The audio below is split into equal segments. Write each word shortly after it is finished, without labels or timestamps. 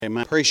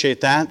Amen.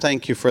 Appreciate that.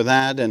 Thank you for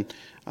that. And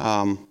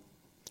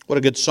what a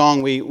good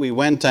song. We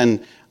went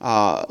and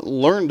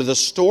learned the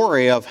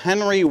story of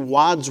Henry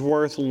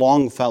Wadsworth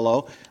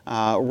Longfellow.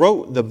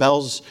 Wrote the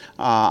bells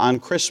on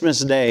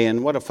Christmas Day,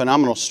 and what a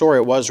phenomenal story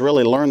it was.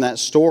 Really learn that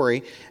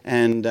story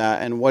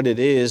and what it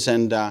is.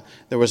 And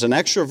there was an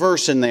extra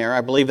verse in there. I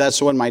believe that's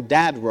the one my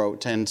dad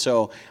wrote. And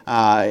so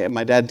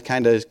my dad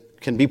kind of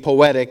can be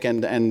poetic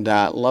and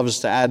loves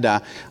to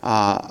add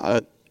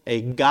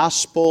a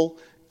gospel,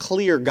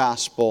 clear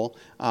gospel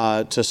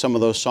to some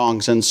of those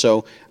songs, and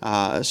so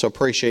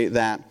appreciate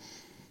that.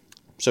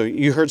 So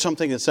you heard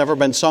something that's never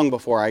been sung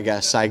before, I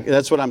guess.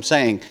 That's what I'm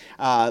saying.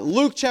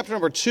 Luke chapter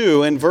number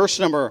 2 and verse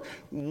number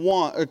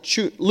 1.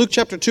 Luke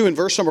chapter 2 and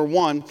verse number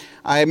 1.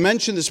 I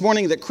mentioned this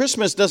morning that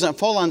Christmas doesn't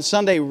fall on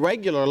Sunday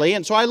regularly,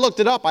 and so I looked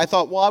it up. I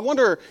thought, well, I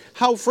wonder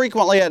how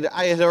frequently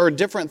I had heard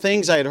different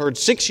things. I had heard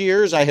 6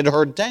 years, I had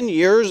heard 10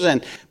 years,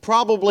 and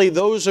probably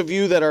those of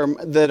you that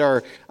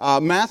are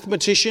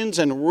mathematicians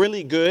and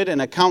really good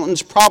and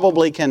accountants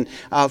probably can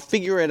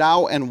figure it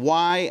out and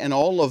why and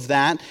all of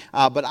that.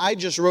 But I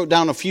just wrote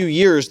down a few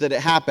years that it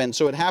happened.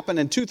 So it happened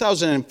in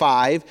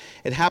 2005,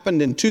 it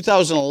happened in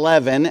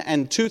 2011,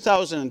 and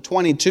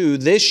 2022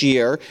 this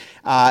year.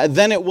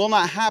 Then it will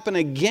not happen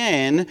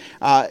again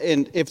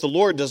if the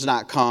Lord does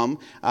not come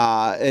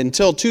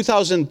until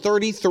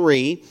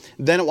 2033.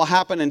 Then it will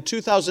happen in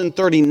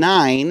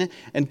 2039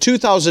 and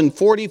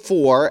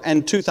 2044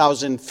 and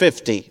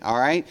 2050. All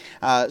right?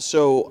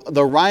 So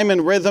the rhyme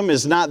and rhythm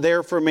is not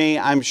there for me.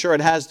 I'm sure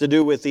it has to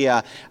do with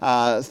the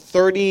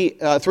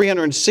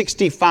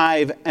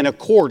 365 and a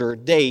quarter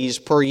days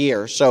per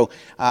year. So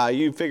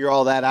you figure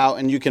all that out,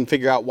 and you can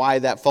figure out why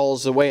that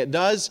falls the way it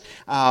does.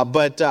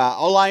 But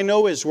all I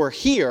know is we're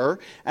here,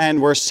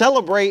 and we're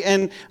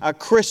celebrating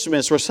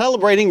Christmas. We're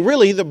celebrating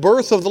really the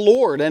birth of the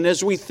Lord. And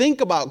as we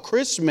think about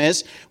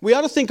Christmas, we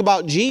ought to think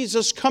about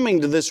Jesus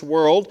coming to this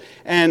world.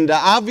 And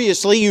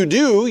obviously you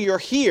do. You're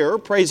here.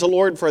 Praise the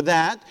Lord for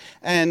that.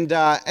 And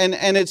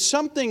it's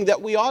something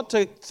that we ought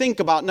to think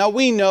about. Now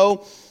we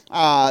know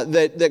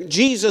that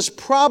Jesus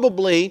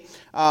probably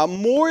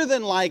more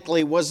than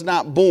likely was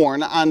not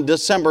born on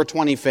December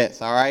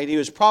 25th, all right? He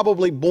was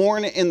probably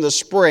born in the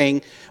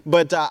spring,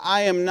 but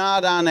I am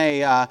not on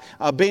a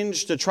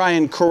binge to try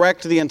and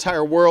correct the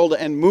entire world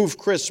and move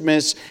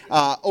Christmas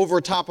over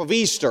top of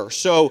Easter.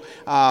 So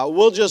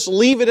we'll just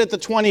leave it at the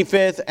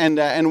 25th,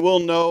 and we'll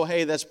know,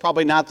 hey, that's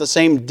probably not the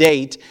same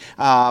date.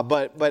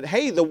 But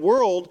hey, the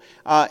world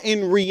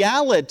in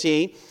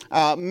reality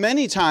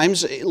many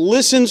times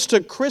listens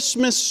to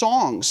Christmas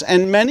songs,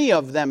 and many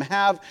of them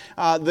have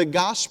the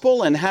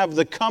gospel and have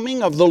the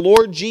coming of the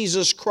Lord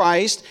Jesus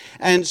Christ.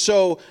 And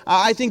so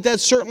I think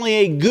that's certainly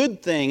a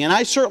good thing, and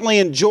I certainly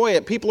enjoy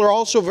it. People are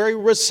also very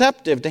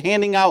receptive to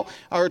handing out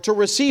or to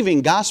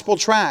receiving gospel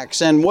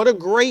tracts, and what a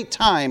great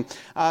time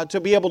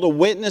to be able to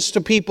witness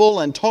to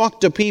people and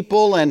talk to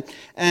people, and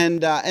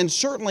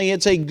certainly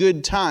it's a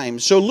good time.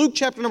 So Luke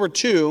chapter number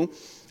 2,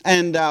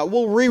 and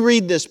we'll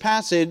reread this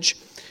passage.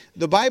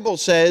 The Bible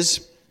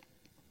says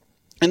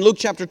in Luke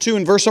chapter 2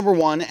 and verse number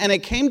 1, "And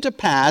it came to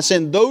pass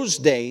in those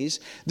days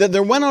that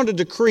there went out a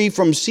decree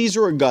from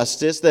Caesar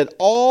Augustus that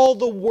all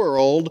the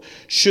world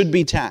should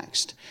be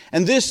taxed.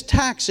 And this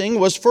taxing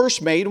was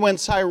first made when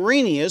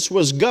Cyrenius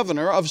was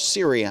governor of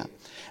Syria.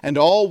 And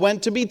all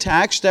went to be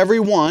taxed,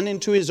 every one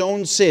into his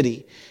own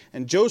city.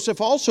 And Joseph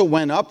also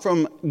went up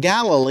from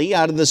Galilee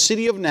out of the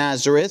city of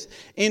Nazareth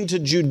into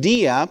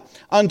Judea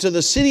unto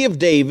the city of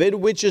David,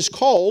 which is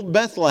called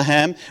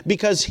Bethlehem,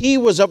 because he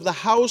was of the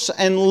house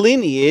and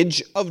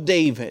lineage of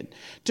David,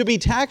 to be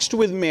taxed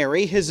with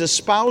Mary, his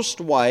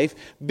espoused wife,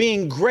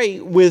 being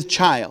great with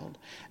child.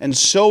 And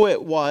so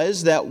it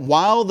was that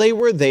while they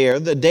were there,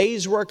 the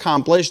days were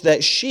accomplished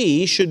that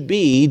she should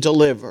be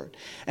delivered.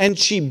 And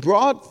she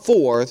brought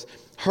forth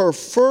her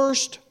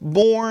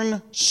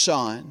firstborn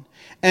son,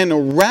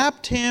 and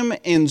wrapped him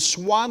in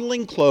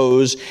swaddling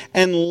clothes,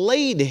 and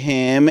laid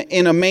him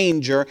in a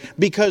manger,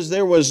 because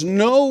there was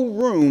no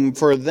room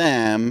for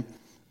them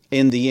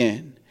in the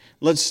inn."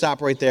 Let's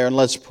stop right there and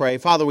let's pray.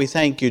 Father, we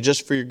thank you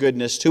just for your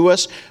goodness to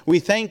us. We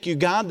thank you,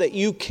 God, that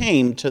you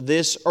came to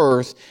this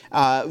earth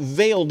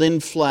veiled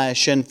in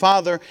flesh. And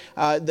Father,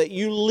 that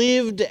you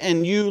lived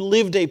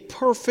a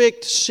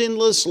perfect,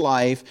 sinless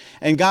life.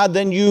 And God,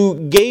 then you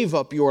gave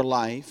up your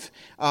life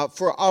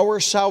for our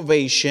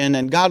salvation.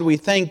 And God, we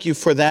thank you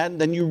for that.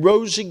 And then you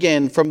rose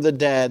again from the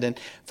dead. And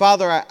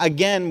Father,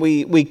 again,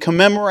 we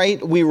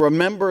commemorate, we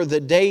remember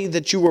the day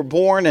that you were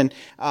born. And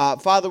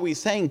Father, we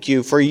thank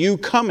you for you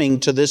coming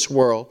to this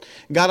world.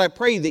 God, I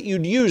pray that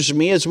you'd use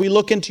me as we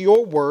look into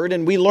your word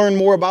and we learn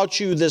more about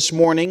you this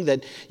morning,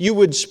 that you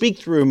would speak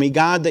through me,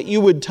 God, that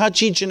you would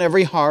touch each and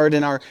every heart,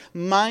 and our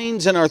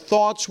minds and our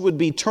thoughts would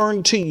be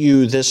turned to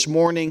you this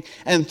morning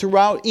and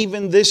throughout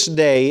even this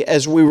day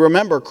as we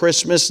remember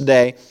Christmas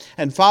Day.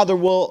 And Father,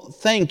 we'll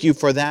thank you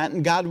for that,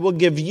 and God will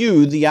give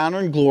you the honor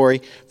and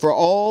glory for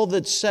all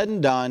that's said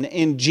and done.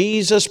 In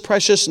Jesus'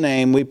 precious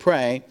name we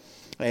pray.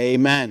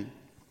 Amen.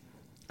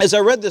 as I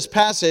read this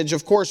passage,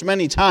 of course,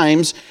 many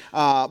times,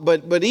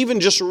 but even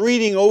just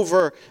reading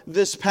over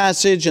this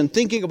passage and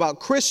thinking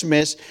about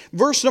Christmas,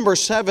 verse number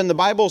 7, the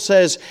Bible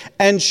says,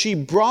 "And she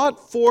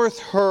brought forth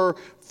her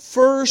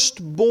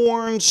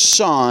firstborn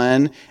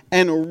son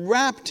and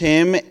wrapped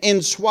him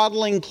in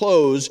swaddling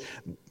clothes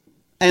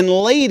and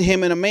laid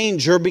him in a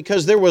manger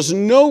because there was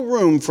no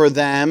room for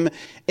them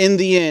in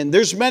the inn."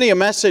 There's many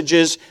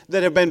messages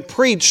that have been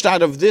preached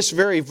out of this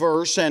very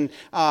verse, and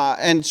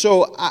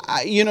so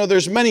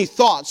there's many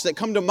thoughts that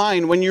come to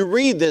mind when you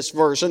read this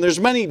verse, and there's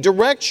many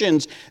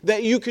directions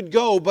that you could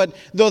go. But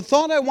the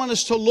thought I want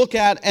us to look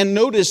at and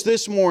notice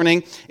this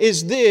morning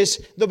is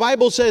this: the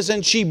Bible says,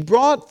 "And she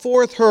brought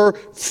forth her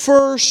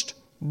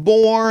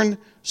firstborn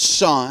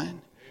son."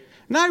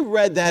 And I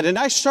read that, and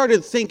I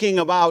started thinking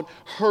about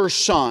her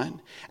son.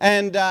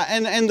 And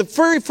the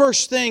very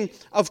first thing,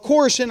 of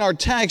course, in our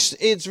text,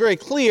 it's very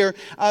clear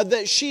that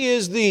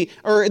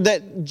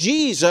that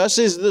Jesus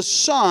is the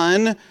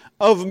son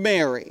of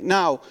Mary.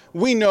 Now,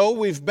 we know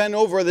we've been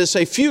over this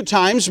a few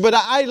times, but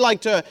I like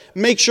to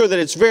make sure that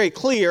it's very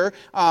clear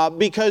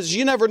because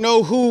you never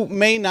know who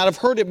may not have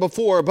heard it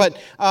before.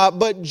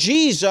 But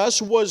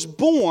Jesus was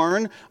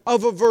born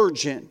of a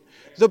virgin.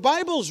 The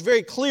Bible's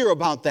very clear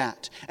about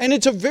that. And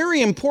it's a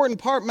very important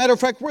part. Matter of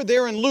fact, we're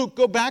there in Luke.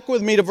 Go back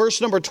with me to verse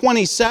number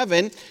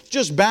 27.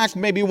 Just back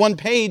maybe one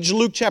page,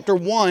 Luke chapter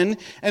 1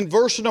 and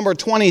verse number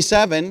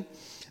 27.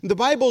 The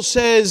Bible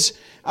says,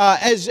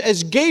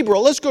 as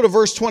Gabriel, let's go to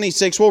verse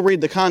 26, we'll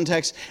read the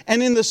context.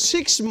 "And in the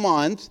 6th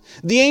month,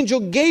 the angel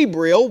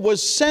Gabriel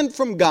was sent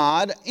from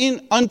God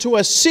unto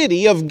a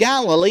city of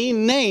Galilee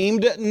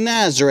named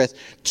Nazareth,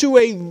 to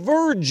a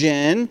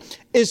virgin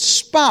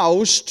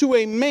espoused to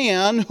a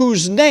man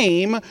whose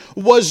name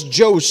was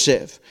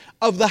Joseph,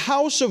 of the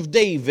house of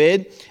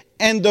David,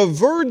 and the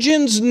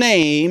virgin's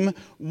name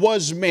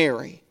was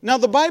Mary." Now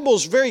the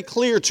Bible's very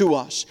clear to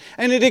us,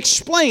 and it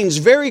explains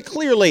very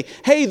clearly,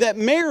 hey, that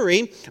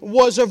Mary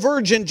was a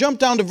virgin. Jump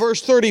down to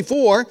verse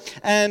 34,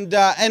 and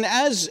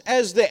as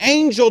the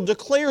angel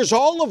declares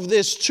all of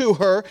this to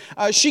her,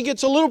 she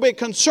gets a little bit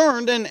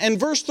concerned, and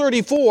verse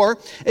 34,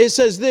 it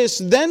says this: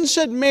 "Then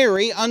said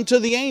Mary unto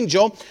the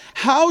angel,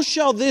 How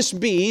shall this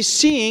be,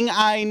 seeing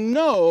I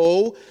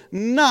know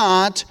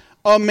not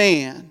a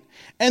man?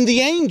 And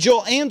the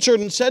angel answered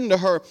and said unto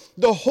her,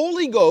 The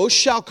Holy Ghost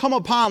shall come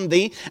upon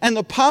thee, and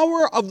the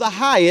power of the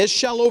highest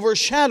shall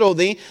overshadow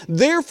thee.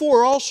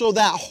 Therefore also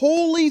that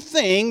holy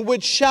thing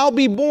which shall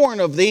be born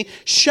of thee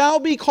shall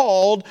be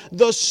called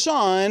the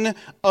Son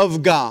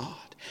of God."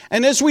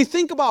 And as we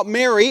think about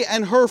Mary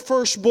and her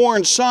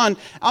firstborn son,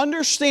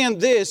 understand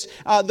this,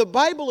 the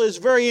Bible is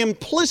very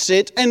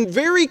implicit and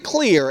very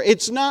clear.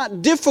 It's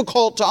not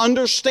difficult to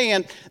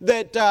understand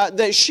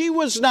that she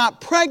was not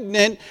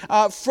pregnant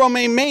from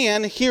a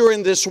man here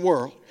in this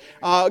world.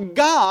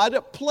 God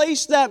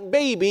placed that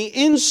baby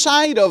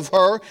inside of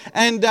her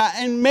and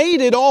made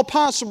it all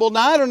possible.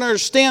 Now, I don't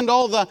understand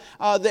all the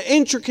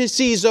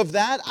intricacies of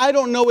that. I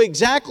don't know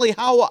exactly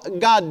how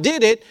God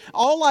did it.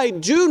 All I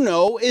do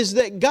know is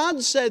that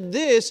God said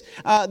this,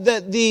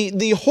 that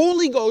the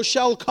Holy Ghost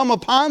shall come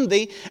upon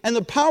thee, and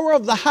the power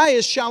of the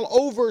highest shall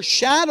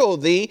overshadow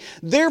thee.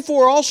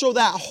 Therefore also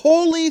that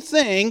holy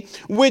thing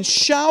which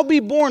shall be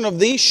born of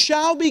thee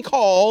shall be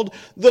called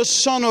the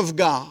Son of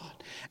God.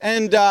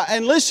 And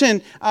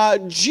listen,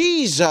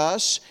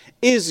 Jesus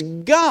is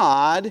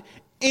God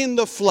in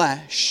the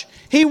flesh.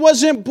 He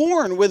wasn't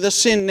born with a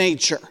sin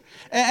nature.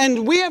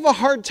 And we have a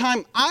hard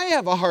time, I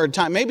have a hard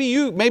time, maybe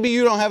you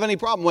don't have any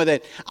problem with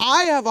it.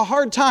 I have a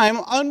hard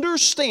time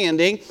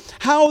understanding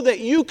how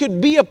that you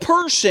could be a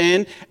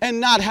person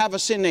and not have a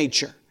sin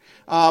nature.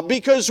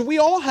 Because we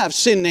all have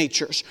sin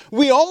natures.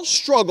 We all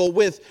struggle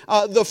with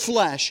the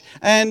flesh.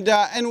 And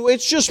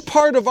it's just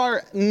part of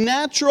our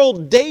natural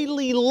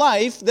daily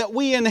life that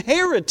we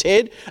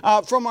inherited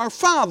from our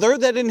father,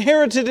 that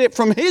inherited it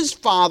from his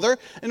father,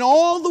 and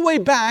all the way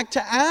back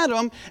to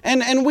Adam.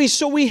 And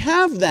we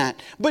have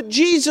that. But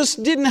Jesus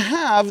didn't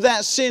have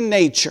that sin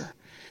nature.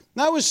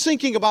 I was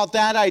thinking about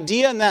that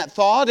idea and that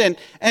thought, and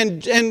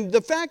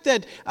the fact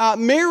that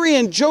Mary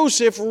and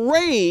Joseph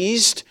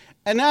raised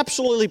an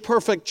absolutely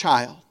perfect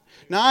child.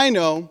 Now I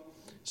know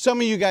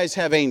some of you guys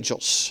have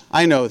angels.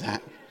 I know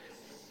that.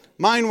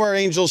 Mine were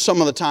angels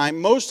some of the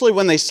time, mostly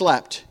when they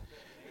slept.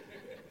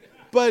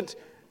 But,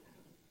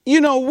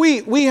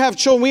 we have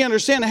children, we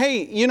understand,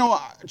 hey,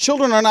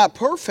 children are not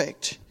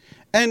perfect.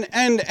 And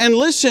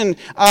listen,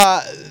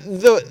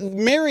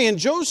 Mary and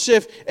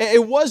Joseph,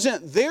 it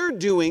wasn't their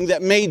doing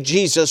that made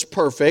Jesus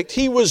perfect.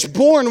 He was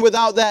born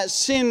without that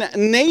sin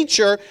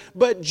nature.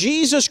 But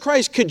Jesus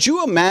Christ, could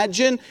you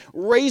imagine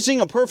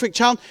raising a perfect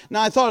child?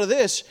 Now I thought of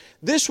this.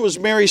 This was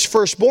Mary's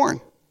firstborn.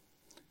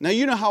 Now,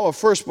 you know how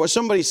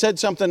somebody said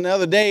something the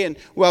other day, and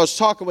I was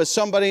talking with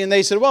somebody, and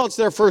they said, well, it's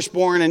their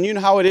firstborn, and you know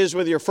how it is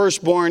with your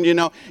firstborn,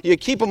 you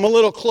keep them a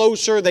little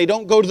closer. They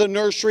don't go to the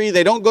nursery.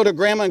 They don't go to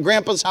Grandma and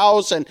Grandpa's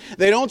house, and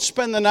they don't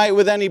spend the night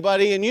with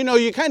anybody. And,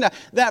 you kind of,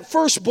 that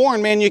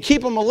firstborn, man, you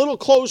keep them a little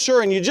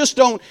closer, and you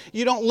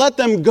don't let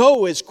them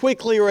go as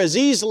quickly or as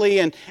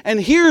easily. And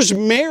here's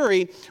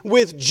Mary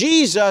with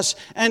Jesus,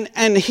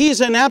 and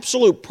he's an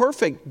absolute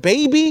perfect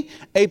baby,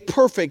 a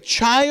perfect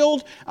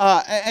child,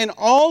 and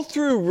all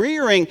through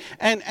rearing,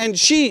 and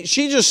she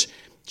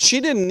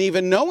didn't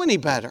even know any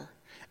better,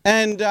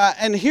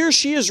 and here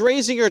she is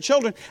raising her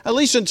children, at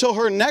least until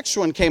her next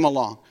one came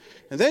along,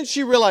 and then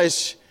she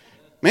realized,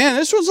 man,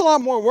 this was a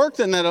lot more work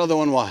than that other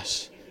one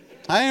was.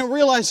 I didn't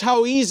realize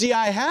how easy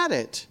I had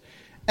it,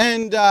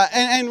 and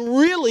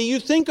really,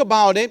 you think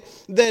about it,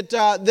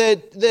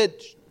 that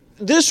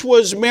this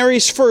was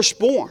Mary's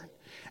firstborn,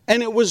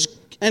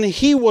 and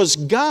he was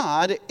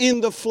God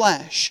in the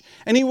flesh.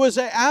 And he was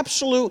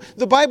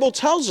the Bible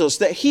tells us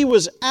that he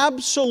was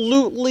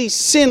absolutely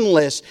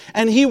sinless.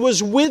 And he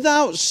was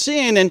without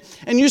sin.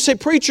 And you say,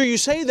 preacher, you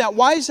say that.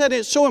 Why is that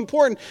so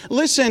important?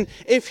 Listen,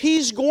 if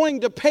he's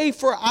going to pay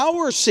for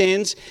our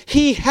sins,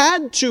 he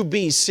had to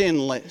be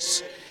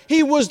sinless.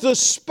 He was the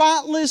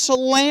spotless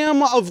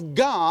Lamb of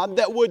God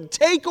that would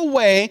take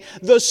away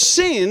the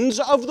sins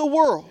of the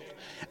world.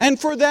 And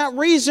for that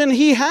reason,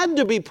 he had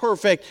to be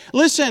perfect.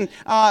 Listen,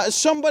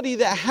 somebody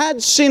that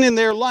had sin in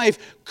their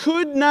life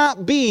could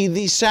not be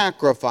the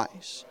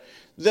sacrifice.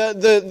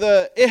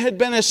 It had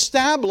been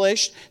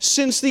established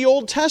since the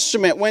Old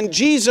Testament when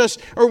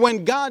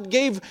God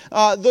gave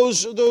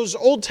those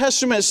Old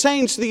Testament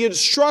saints the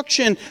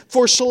instruction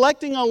for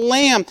selecting a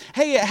lamb.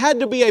 Hey, it had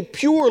to be a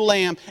pure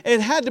lamb. It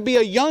had to be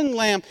a young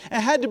lamb. It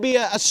had to be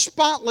a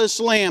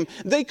spotless lamb.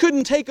 They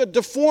couldn't take a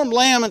deformed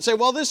lamb and say,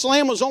 well, this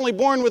lamb was only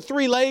born with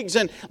 3 legs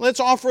and let's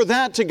offer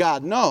that to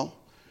God. No,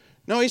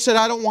 he said,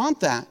 I don't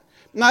want that.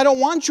 And I don't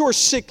want your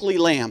sickly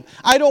lamb.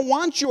 I don't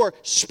want your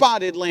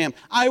spotted lamb.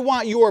 I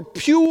want your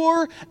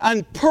pure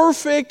and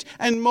perfect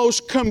and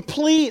most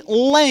complete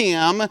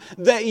lamb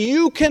that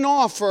you can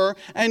offer.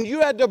 And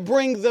you had to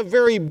bring the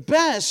very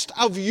best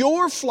of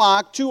your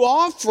flock to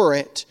offer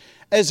it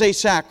as a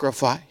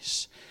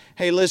sacrifice.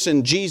 Hey,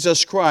 listen,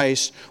 Jesus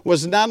Christ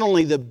was not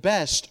only the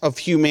best of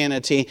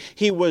humanity,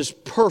 he was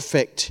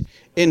perfect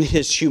in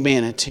his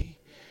humanity.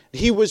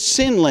 He was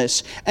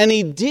sinless, and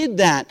he did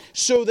that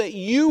so that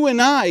you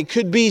and I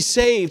could be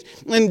saved.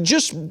 And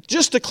just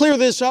to clear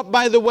this up,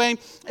 by the way,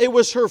 it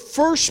was her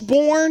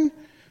firstborn,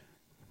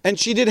 and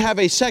she did have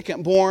a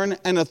secondborn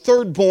and a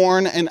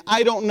thirdborn, and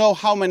I don't know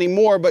how many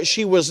more, but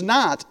she was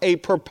not a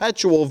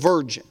perpetual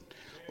virgin.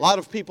 A lot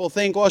of people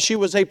think, well, she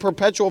was a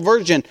perpetual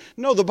virgin.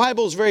 No, the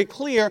Bible is very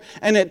clear,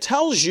 and it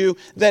tells you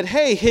that,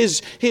 hey,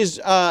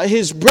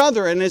 his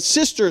brother and his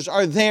sisters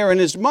are there, and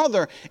his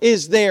mother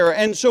is there.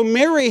 And so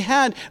Mary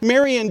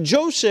and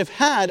Joseph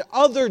had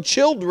other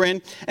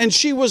children, and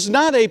she was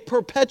not a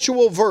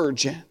perpetual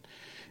virgin.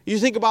 You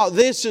think about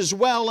this as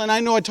well, and I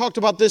know I talked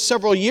about this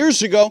several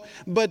years ago,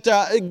 but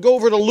go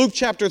over to Luke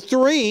chapter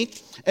 3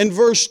 and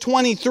verse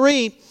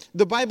 23.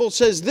 The Bible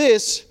says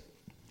this.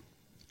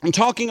 I'm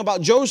talking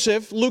about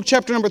Joseph, Luke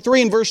chapter number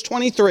 3 and verse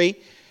 23.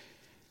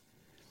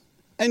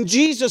 And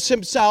Jesus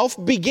himself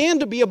began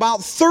to be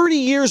about 30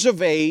 years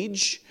of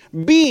age,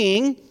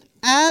 being,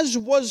 as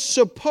was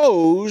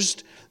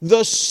supposed,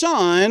 the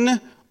son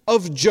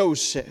of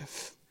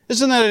Joseph.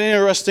 Isn't that an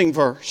interesting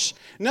verse?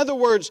 In other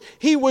words,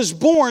 he was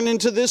born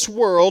into this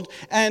world,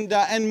 and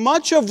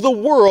much of the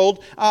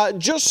world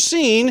just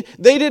seen,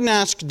 they didn't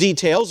ask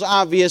details,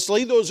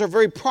 obviously. Those are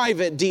very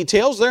private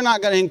details. They're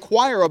not going to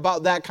inquire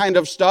about that kind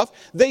of stuff.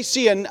 They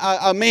see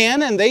a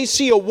man, and they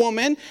see a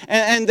woman,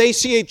 and they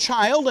see a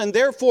child, and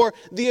therefore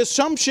the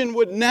assumption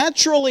would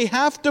naturally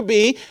have to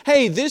be,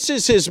 hey, this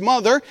is his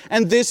mother,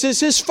 and this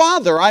is his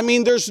father. I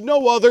mean, there's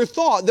no other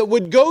thought that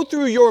would go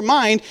through your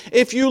mind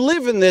if you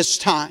live in this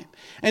time.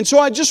 And so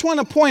I just want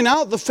to point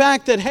out the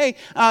fact that, hey,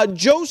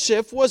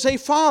 Joseph was a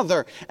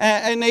father,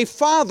 and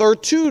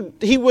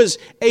he was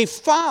a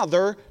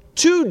father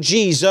to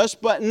Jesus,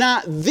 but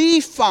not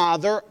the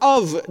father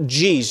of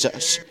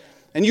Jesus.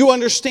 And you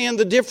understand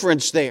the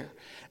difference there.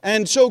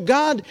 And so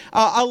God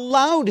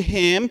allowed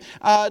him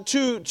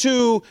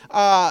to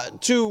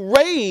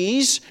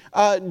raise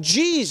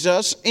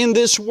Jesus in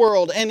this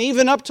world. And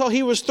even up till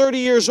he was 30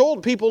 years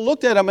old, people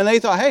looked at him and they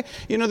thought, hey,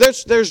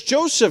 there's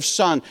Joseph's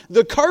son,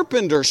 the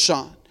carpenter's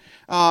son.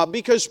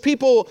 Because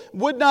people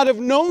would not have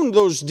known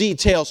those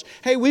details.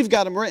 Hey, we've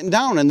got them written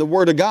down in the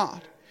Word of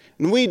God.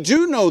 And we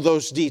do know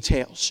those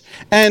details.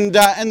 And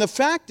the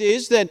fact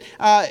is that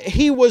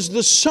he was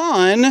the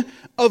son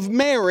of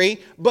Mary,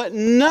 but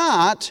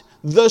not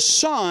the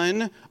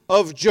son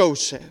of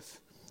Joseph.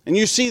 And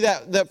you see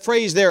that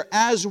phrase there,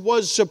 as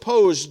was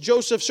supposed.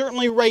 Joseph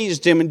certainly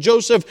raised him, and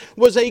Joseph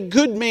was a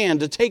good man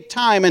to take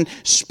time and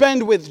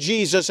spend with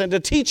Jesus and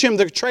to teach him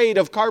the trade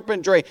of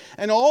carpentry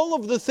and all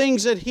of the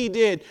things that he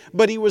did.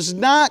 But he was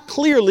not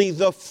clearly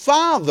the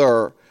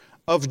father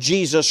of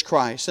Jesus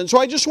Christ. And so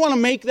I just want to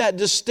make that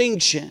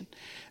distinction.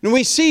 And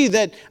we see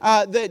that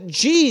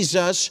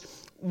Jesus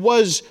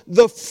was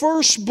the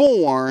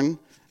firstborn,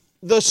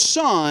 the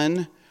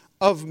son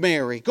of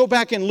Mary. Go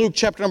back in Luke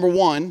chapter number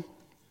 1,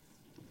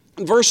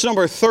 verse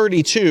number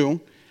 32.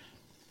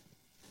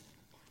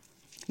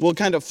 We'll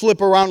kind of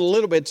flip around a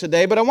little bit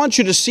today, but I want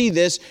you to see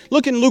this.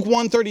 Look in Luke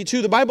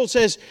 1:32. The Bible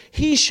says,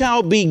 "He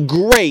shall be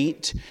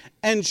great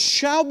and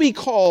shall be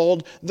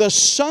called the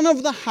Son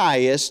of the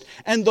Highest,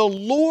 and the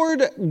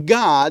Lord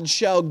God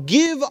shall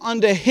give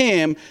unto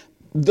him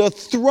the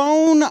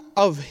throne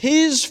of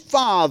his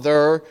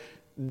father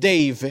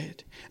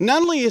David."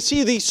 Not only is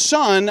he the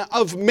son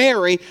of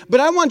Mary,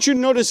 but I want you to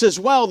notice as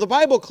well, the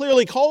Bible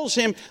clearly calls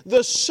him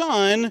the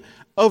Son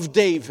of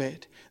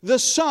David. The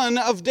Son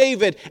of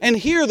David. And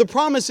here the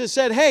promise is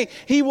said, hey,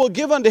 he will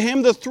give unto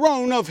him the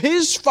throne of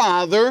his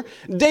father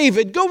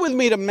David. Go with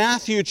me to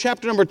Matthew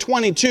chapter number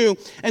 22.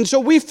 And so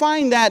we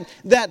find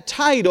that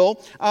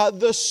title,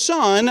 the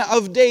Son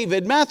of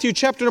David. Matthew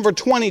chapter number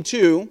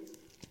 22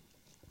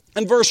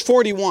 and verse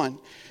 41.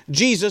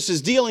 Jesus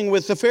is dealing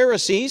with the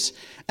Pharisees,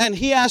 and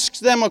he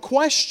asks them a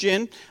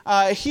question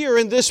here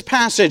in this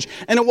passage.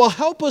 And it will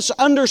help us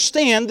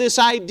understand this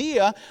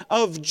idea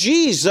of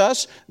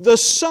Jesus, the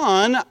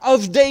Son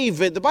of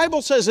David. The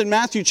Bible says in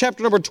Matthew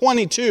chapter number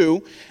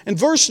 22 and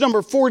verse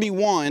number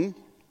 41,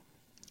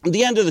 at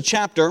the end of the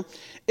chapter,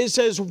 it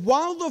says,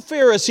 "While the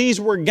Pharisees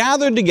were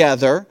gathered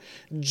together,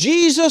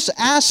 Jesus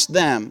asked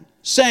them,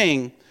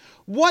 saying,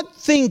 What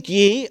think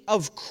ye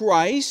of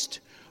Christ?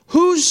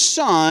 Whose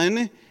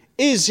son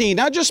is he?"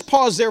 Now just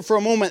pause there for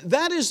a moment.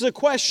 That is the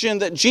question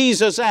that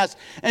Jesus asked.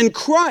 And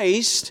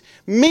Christ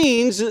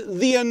means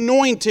the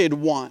anointed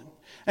one.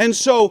 And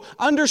so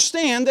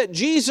understand that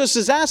Jesus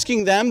is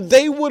asking them,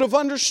 they would have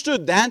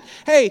understood that.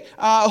 Hey,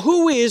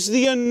 who is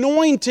the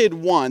anointed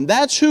one?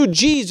 That's who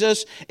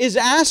Jesus is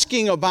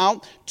asking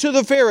about to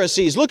the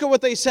Pharisees. Look at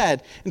what they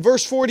said. In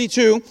verse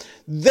 42,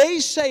 "They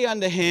say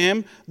unto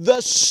him,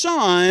 the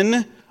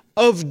Son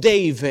of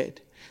David."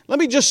 Let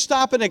me just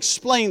stop and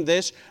explain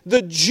this.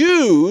 The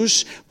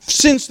Jews,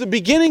 since the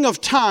beginning of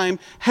time,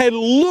 had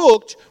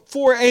looked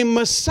for a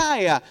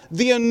Messiah,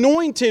 the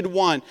anointed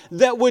one,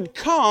 that would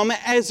come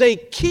as a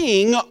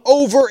king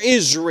over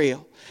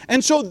Israel.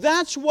 And so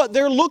that's what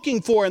they're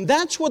looking for, and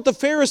that's what the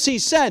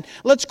Pharisees said.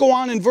 Let's go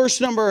on in verse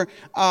number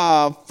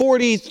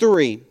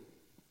 43.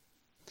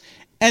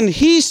 "And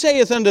he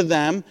saith unto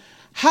them,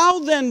 How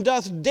then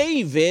doth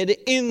David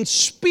in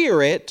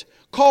spirit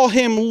call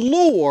him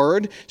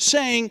Lord,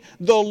 saying,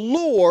 The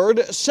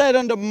Lord said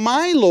unto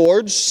my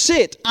Lord,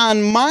 Sit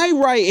on my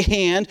right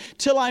hand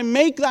till I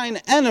make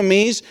thine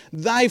enemies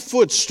thy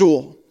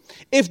footstool.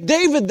 If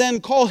David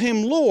then call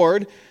him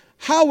Lord,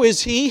 how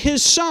is he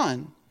his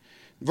son?"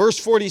 Verse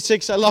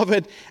 46, I love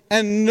it.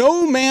 "And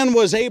no man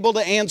was able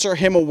to answer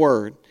him a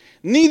word.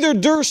 Neither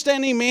durst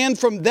any man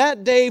from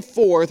that day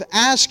forth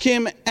ask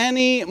him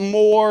any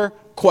more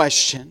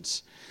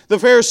questions." The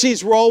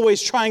Pharisees were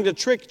always trying to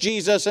trick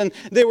Jesus, and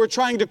they were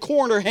trying to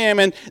corner him,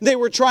 and they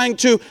were trying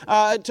to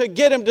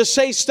get him to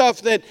say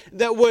stuff that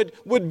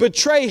would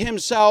betray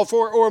himself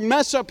or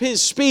mess up his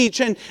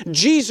speech. And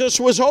Jesus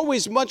was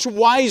always much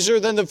wiser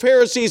than the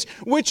Pharisees,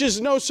 which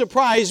is no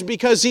surprise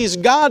because he's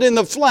God in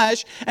the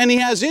flesh, and he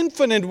has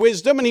infinite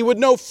wisdom, and he would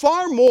know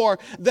far more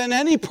than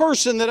any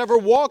person that ever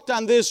walked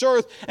on this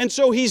earth. And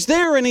so he's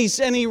there, and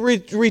he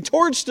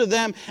retorts to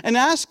them and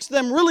asks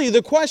them really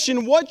the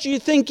question, "What do you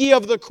think ye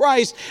of the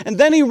Christ?" And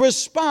then he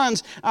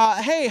responds,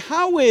 "Hey,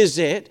 how is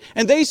it?"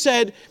 And they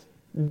said,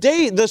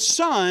 "The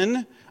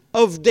Son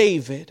of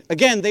David."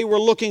 Again, they were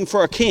looking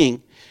for a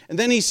king. And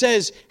then he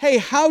says, "Hey,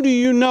 how do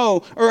you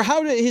know, or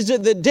how is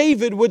it that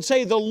David would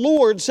say, The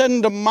Lord said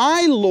unto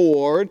my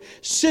Lord,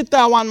 Sit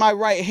thou on my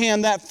right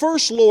hand?" That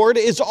first Lord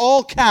is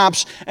all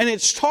caps, and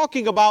it's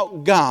talking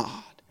about God.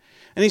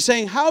 And he's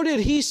saying, how did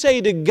he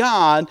say to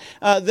God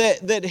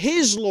that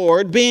his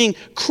Lord, being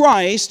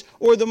Christ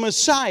or the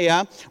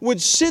Messiah,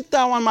 would sit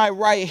thou on my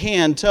right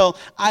hand till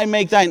I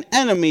make thine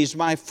enemies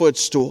my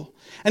footstool?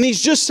 And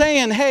he's just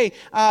saying, hey,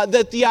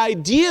 that the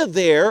idea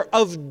there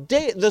of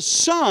the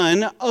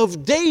son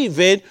of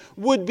David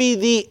would be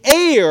the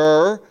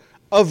heir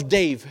of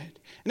David.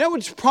 And that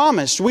was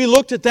promised. We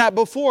looked at that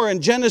before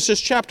in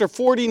Genesis chapter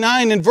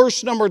 49 and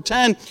verse number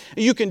 10.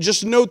 You can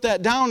just note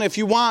that down if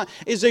you want.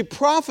 Is a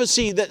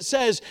prophecy that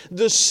says,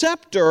 "The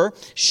scepter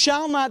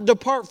shall not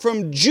depart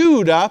from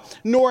Judah,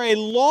 nor a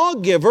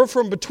lawgiver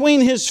from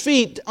between his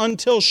feet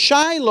until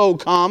Shiloh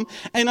come,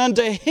 and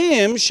unto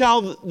him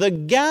shall the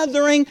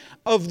gathering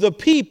of the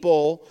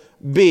people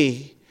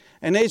be."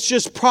 And it's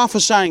just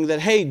prophesying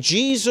that, hey,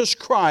 Jesus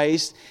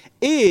Christ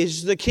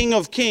is the King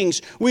of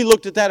Kings. We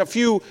looked at that a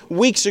few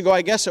weeks ago,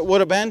 I guess it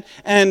would have been.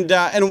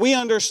 And we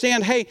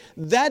understand, hey,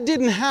 that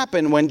didn't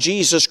happen when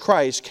Jesus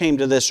Christ came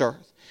to this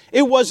earth.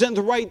 It wasn't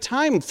the right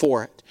time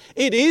for it.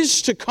 It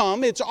is to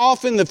come. It's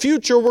off in the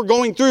future. We're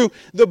going through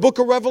the book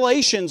of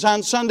Revelations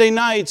on Sunday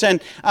nights,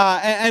 and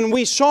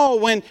we saw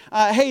when,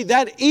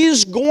 that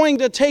is going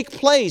to take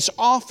place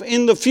off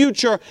in the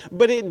future,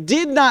 but it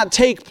did not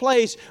take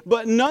place.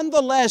 But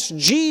nonetheless,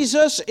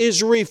 Jesus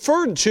is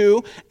referred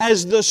to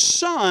as the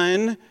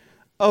Son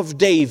of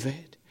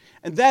David.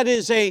 And that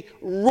is a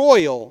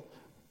royal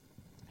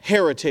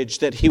heritage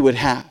that he would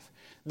have,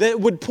 that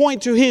would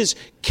point to his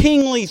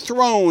kingly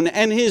throne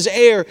and his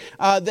heir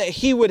that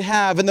he would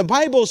have. And the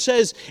Bible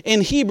says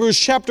in Hebrews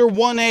chapter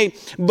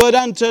 1a, but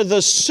unto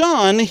the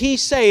Son he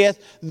saith,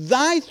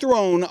 thy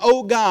throne,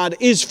 O God,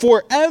 is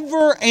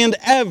forever and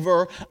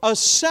ever. A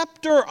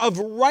scepter of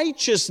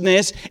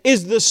righteousness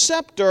is the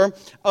scepter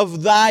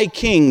of thy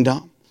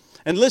kingdom.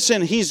 And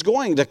listen, he's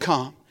going to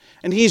come.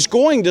 And he's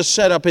going to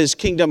set up his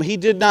kingdom. He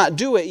did not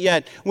do it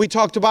yet. We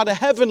talked about a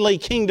heavenly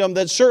kingdom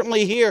that's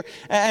certainly here.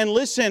 And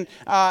listen,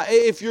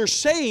 if you're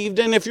saved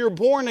and if you're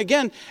born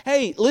again,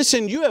 hey,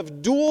 listen, you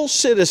have dual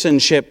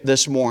citizenship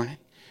this morning.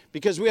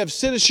 Because we have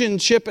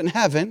citizenship in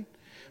heaven.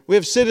 We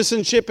have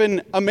citizenship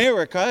in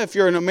America, if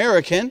you're an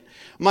American.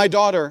 My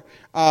daughter,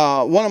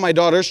 one of my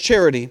daughters,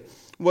 Charity,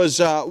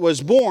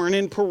 was born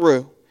in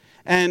Peru.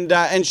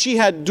 And she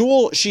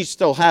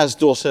still has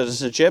dual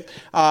citizenship.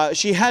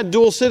 She had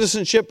dual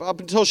citizenship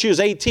up until she was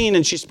 18,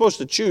 and she's supposed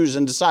to choose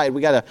and decide.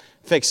 We got to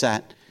fix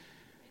that.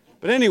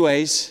 But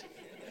anyways,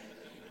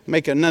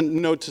 make a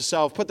note to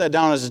self, put that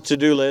down as a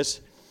to-do list.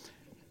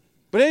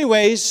 But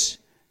anyways,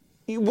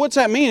 what's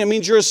that mean? It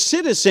means you're a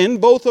citizen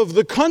both of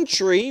the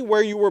country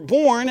where you were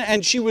born,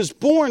 and she was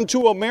born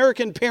to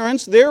American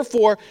parents.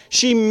 Therefore,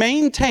 she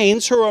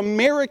maintains her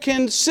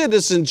American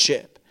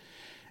citizenship.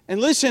 And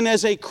listen,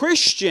 as a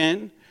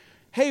Christian,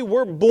 hey,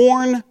 we're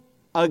born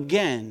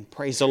again,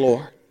 praise the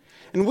Lord.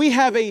 And we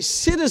have a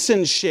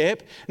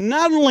citizenship,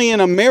 not only in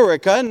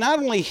America, not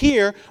only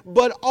here,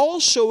 but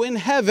also in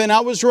heaven. I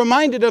was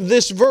reminded of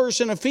this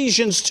verse in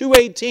Ephesians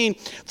 2:18.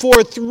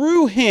 For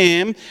through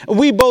him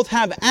we both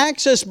have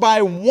access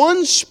by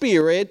one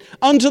Spirit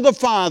unto the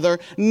Father.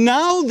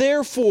 Now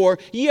therefore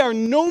ye are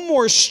no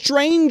more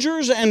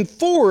strangers and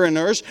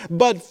foreigners,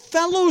 but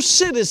fellow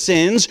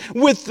citizens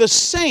with the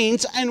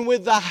saints and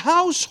with the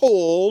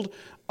household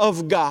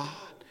of God.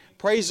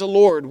 Praise the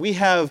Lord. We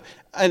have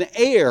an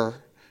heir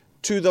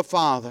to the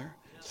Father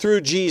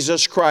through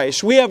Jesus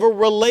Christ. We have a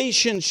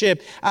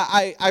relationship.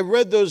 I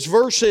read those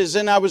verses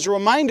and I was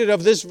reminded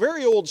of this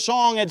very old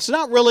song. It's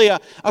not really a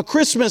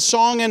Christmas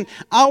song, and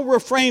I'll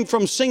refrain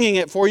from singing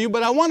it for you,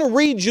 but I want to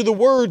read you the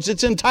words.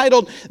 It's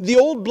entitled The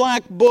Old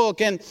Black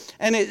Book, and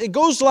it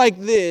goes like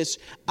this.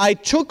 I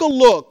took a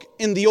look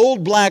in the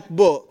old black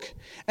book,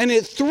 and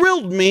it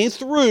thrilled me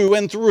through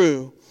and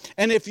through.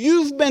 And if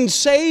you've been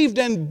saved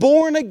and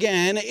born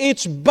again,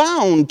 it's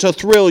bound to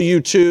thrill you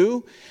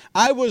too.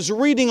 I was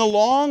reading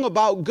along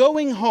about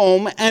going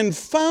home and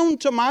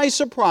found to my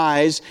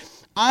surprise,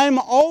 I'm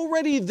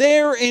already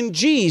there in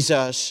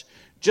Jesus,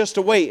 just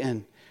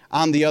awaiting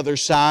on the other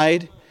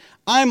side.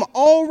 I'm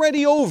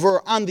already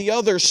over on the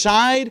other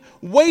side,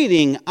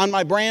 waiting on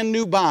my brand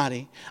new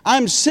body.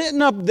 I'm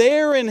sitting up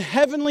there in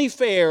heavenly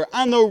fare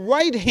on the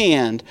right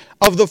hand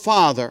of the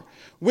Father.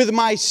 With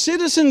my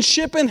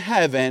citizenship in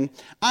heaven,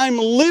 I'm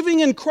living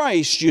in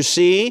Christ, you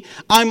see.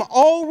 I'm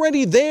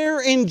already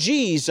there in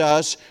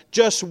Jesus,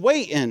 just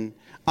waiting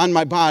on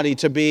my body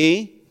to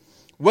be.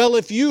 Well,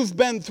 if you've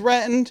been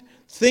threatened,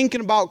 thinking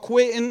about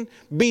quitting,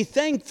 be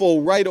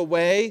thankful right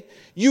away.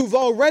 You've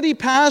already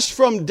passed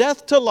from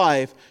death to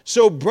life,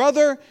 so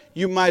brother,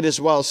 you might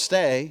as well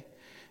stay.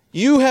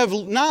 You have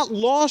not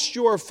lost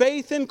your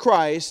faith in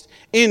Christ.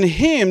 In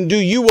Him do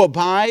you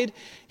abide.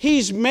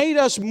 He's made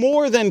us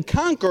more than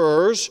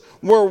conquerors.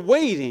 We're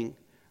waiting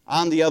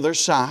on the other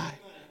side.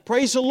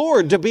 Praise the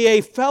Lord, to be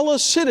a fellow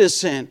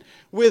citizen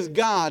with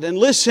God. And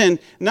listen,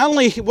 not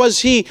only was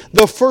He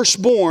the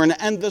firstborn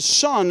and the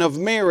son of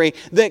Mary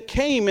that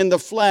came in the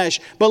flesh,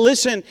 but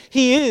listen,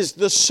 He is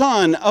the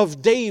Son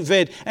of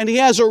David, and He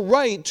has a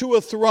right to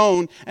a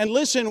throne. And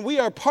listen, we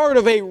are part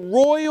of a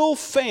royal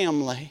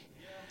family,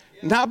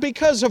 not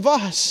because of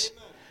us,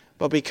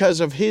 but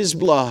because of His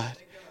blood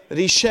that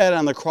He shed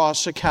on the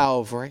cross of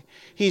Calvary.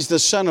 He's the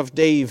Son of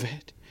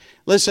David.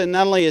 Listen,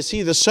 not only is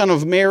He the son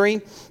of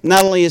Mary,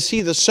 not only is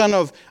He the son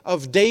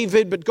of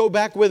David, but go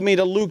back with me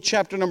to Luke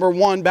chapter number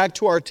 1, back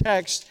to our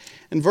text,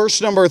 in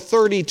verse number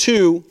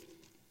 32.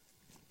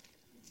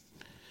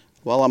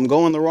 Well, I'm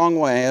going the wrong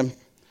way.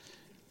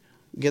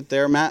 Get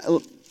there.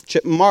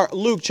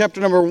 Luke chapter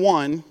number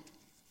 1,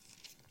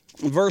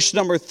 verse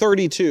number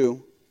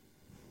 32.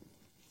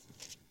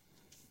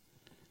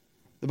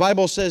 The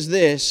Bible says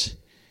this,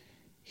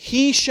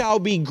 He shall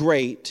be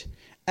great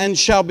and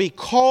shall be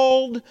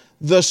called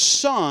the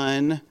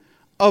Son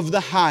of the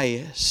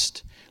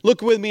Highest.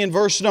 Look with me in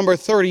verse number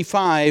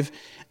 35.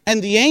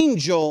 And the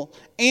angel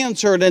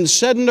answered and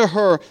said unto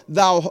her,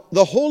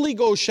 the Holy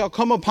Ghost shall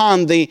come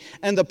upon thee,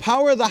 and the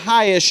power of the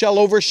Highest shall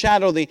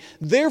overshadow thee.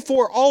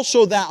 Therefore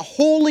also that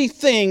holy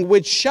thing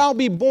which shall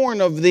be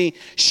born of thee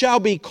shall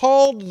be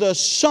called the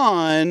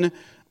Son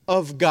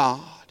of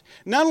God.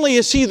 Not only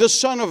is He the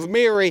Son of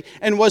Mary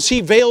and was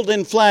He veiled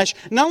in flesh,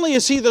 not only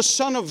is He the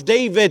Son of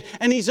David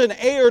and He's an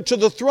heir to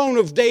the throne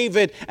of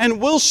David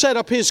and will set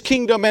up His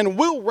kingdom and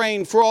will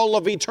reign for all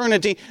of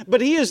eternity,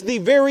 but He is the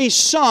very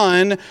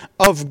Son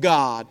of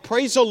God.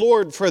 Praise the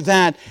Lord for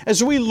that.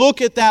 As we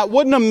look at that,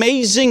 what an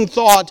amazing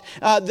thought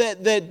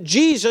that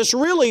Jesus,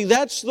 really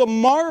that's the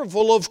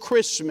marvel of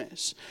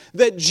Christmas,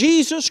 that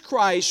Jesus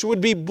Christ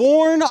would be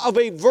born of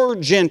a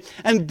virgin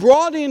and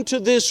brought into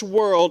this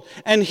world,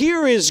 and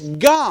here is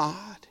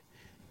God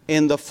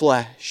in the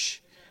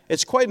flesh.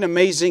 It's quite an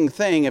amazing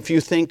thing if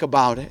you think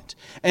about it.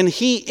 And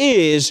He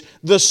is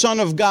the Son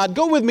of God.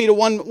 Go with me to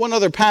one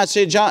other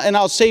passage, and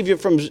I'll save you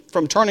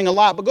from turning a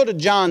lot, but go to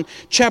John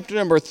chapter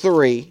number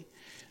 3.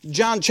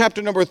 John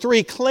chapter number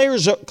 3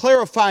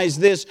 clarifies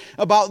this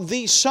about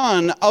the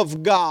Son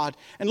of God.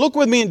 And look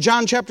with me in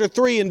John chapter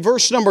 3 in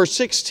verse number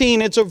 16.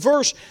 It's a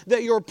verse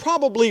that you're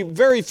probably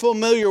very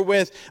familiar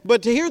with.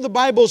 But to hear the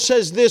Bible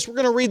says this, we're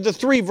going to read the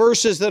 3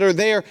 verses that are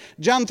there.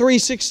 John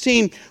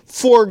 3:16,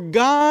 for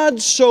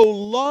God so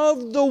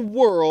loved the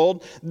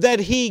world that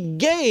He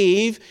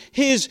gave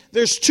His,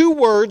 there's 2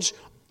 words,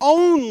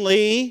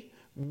 only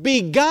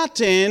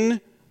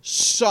begotten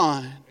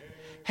Son.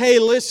 Hey,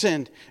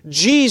 listen,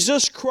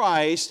 Jesus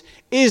Christ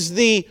is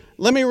the,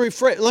 let me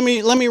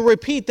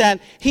repeat that.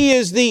 He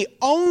is the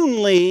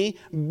only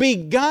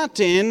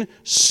begotten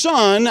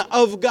Son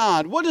of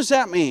God. What does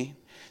that mean?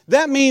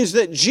 That means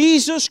that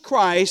Jesus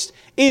Christ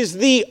is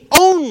the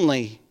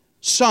only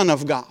Son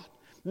of God.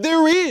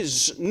 There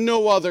is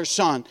no other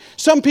Son.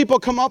 Some people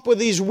come up with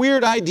these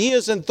weird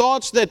ideas and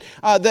thoughts that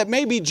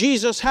maybe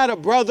Jesus had a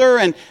brother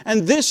and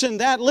this and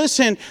that.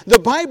 Listen, the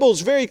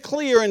Bible's very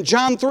clear in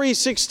John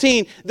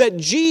 3:16 that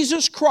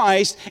Jesus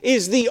Christ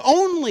is the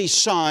only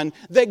Son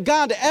that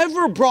God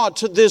ever brought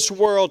to this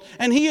world,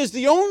 and He is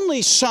the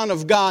only Son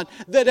of God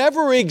that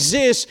ever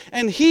exists,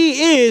 and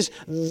He is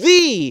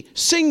the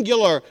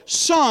singular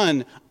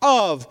Son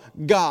of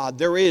God.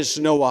 There is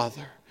no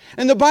other.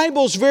 And the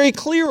Bible's very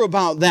clear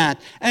about that.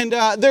 And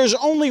there's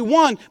only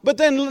one. But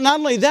then not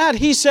only that,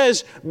 He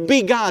says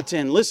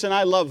begotten. Listen,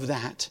 I love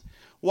that.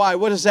 Why?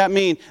 What does that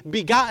mean?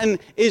 Begotten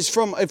is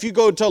from, if you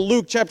go to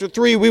Luke chapter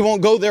 3, we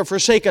won't go there for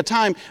sake of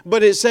time,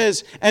 but it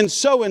says, and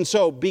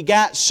so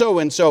begat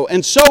so-and-so,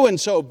 and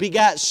so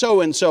begat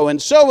so-and-so,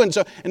 and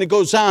so-and-so. And it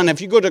goes on.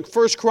 If you go to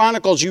 1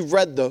 Chronicles, you've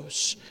read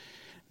those.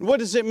 What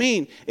does it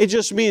mean? It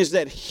just means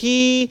that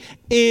He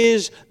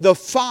is the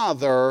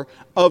Father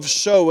of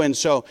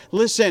so-and-so.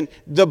 Listen,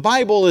 the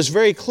Bible is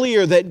very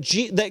clear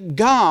that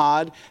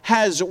God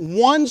has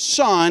one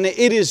Son.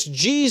 It is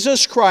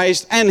Jesus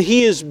Christ, and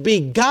He is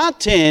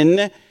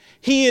begotten.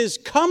 He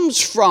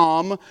comes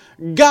from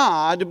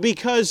God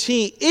because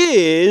He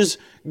is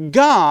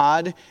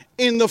God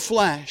in the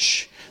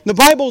flesh. The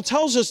Bible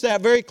tells us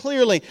that very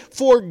clearly.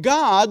 For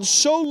God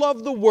so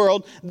loved the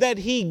world that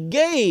He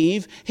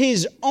gave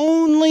His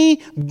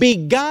only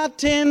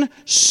begotten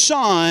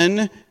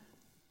Son,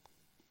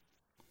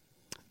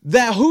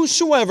 that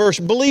whosoever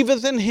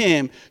believeth in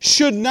Him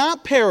should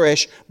not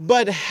perish,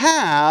 but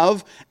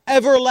have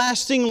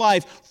everlasting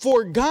life.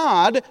 For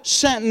God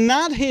sent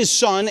not His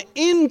Son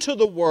into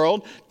the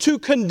world to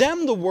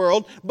condemn the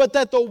world, but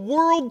that the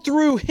world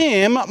through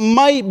Him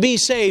might be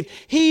saved.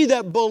 He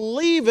that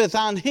believeth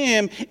on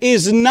Him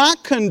is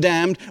not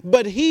condemned,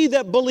 but he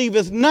that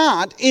believeth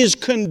not is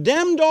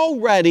condemned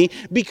already,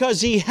 because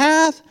he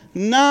hath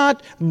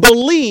not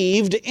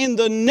believed in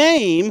the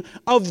name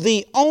of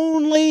the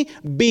only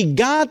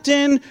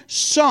begotten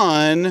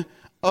Son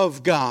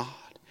of God.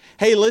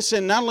 Hey,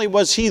 listen, not only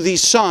was He the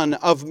Son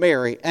of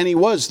Mary, and He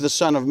was the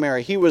Son of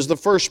Mary, He was the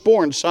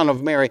firstborn Son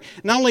of Mary.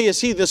 Not only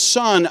is He the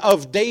Son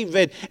of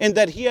David, in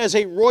that He has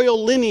a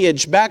royal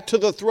lineage back to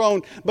the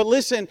throne, but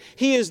listen,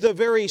 He is the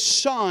very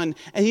Son,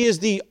 and He is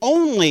the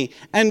only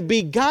and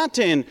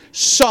begotten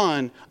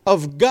Son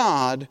of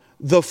God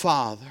the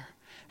Father.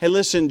 Hey,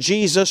 listen,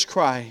 Jesus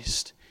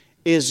Christ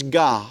is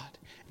God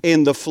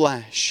in the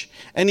flesh,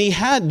 and He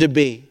had to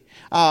be.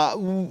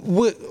 I'm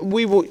going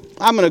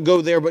to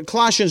go there, but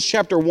Colossians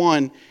chapter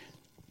 1,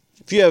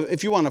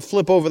 if you want to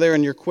flip over there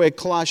and you're quick,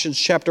 Colossians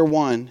chapter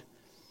 1.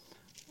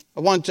 I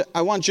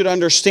want you to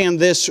understand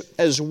this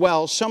as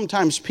well.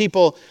 Sometimes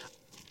people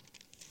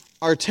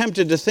are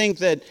tempted to think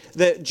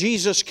that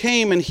Jesus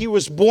came and He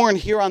was born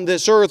here on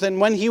this earth, and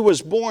when He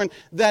was born,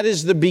 that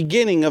is the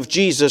beginning of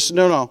Jesus.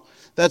 No,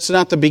 that's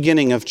not the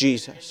beginning of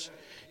Jesus.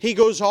 He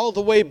goes all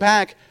the way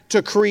back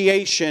to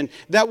creation.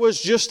 That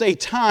was just a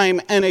time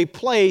and a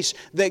place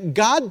that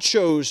God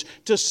chose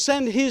to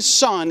send His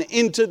Son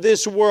into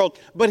this world.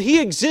 But He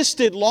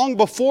existed long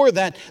before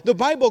that. The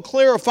Bible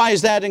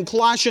clarifies that in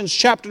Colossians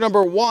chapter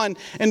number 1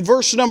 and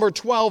verse number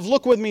 12.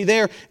 Look with me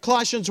there,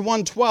 Colossians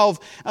 1:12.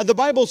 The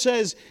Bible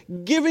says,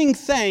 giving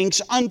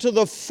thanks unto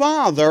the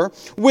Father,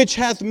 which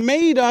hath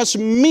made us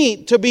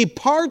meet to be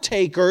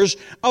partakers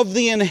of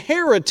the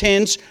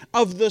inheritance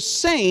of the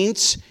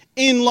saints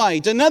in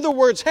light. In other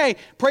words, hey,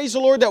 praise the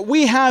Lord that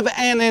we have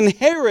an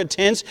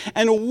inheritance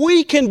and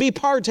we can be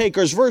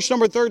partakers. Verse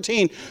number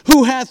 13,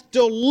 who hath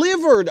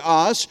delivered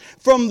us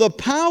from the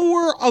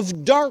power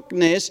of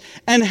darkness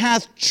and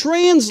hath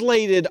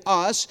translated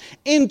us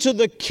into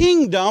the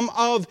kingdom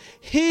of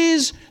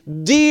His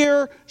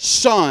dear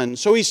Son.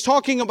 So he's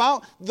talking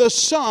about the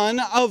Son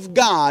of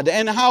God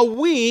and how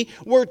we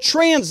were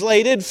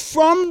translated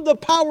from the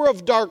power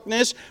of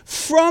darkness,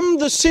 from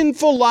the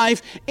sinful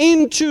life,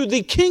 into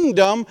the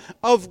kingdom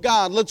of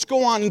God. Let's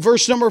go on in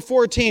verse number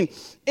 14.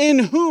 In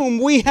whom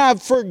we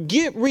have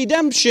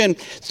redemption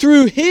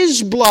through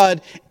His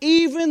blood,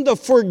 even the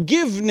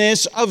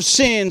forgiveness of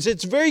sins.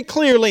 It's very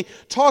clearly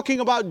talking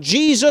about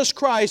Jesus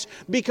Christ,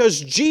 because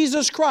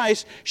Jesus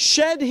Christ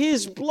shed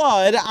His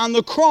blood on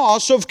the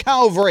cross of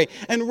Calvary.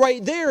 And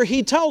right there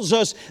He tells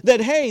us that,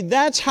 hey,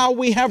 that's how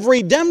we have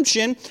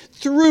redemption,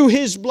 through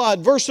His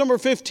blood. Verse number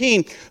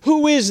 15,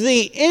 who is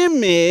the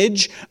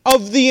image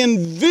of the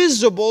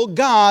invisible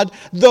God,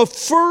 the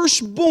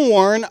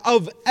firstborn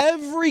of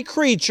every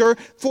creature,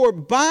 for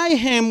by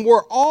Him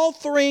were all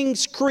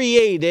things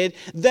created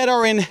that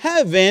are in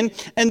heaven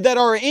and that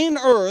are in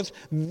earth,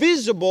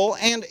 visible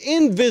and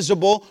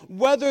invisible,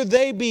 whether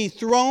they be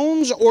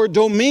thrones or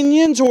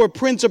dominions or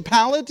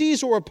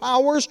principalities or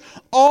powers.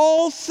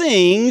 All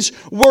things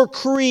were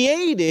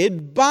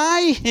created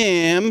by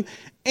Him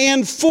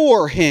and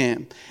for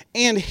Him.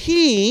 And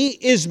He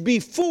is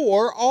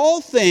before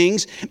all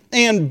things,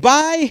 and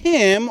by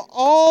Him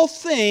all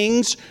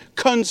things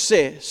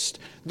consist.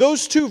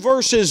 Those two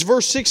verses,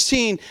 verse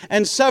 16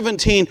 and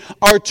 17,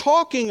 are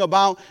talking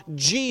about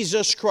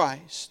Jesus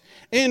Christ,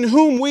 in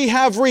whom we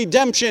have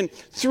redemption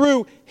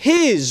through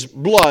His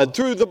blood,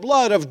 through the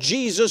blood of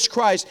Jesus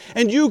Christ.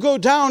 And you go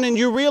down and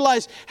you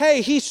realize,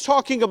 hey, he's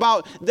talking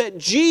about that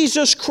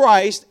Jesus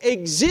Christ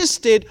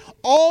existed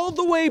all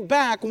the way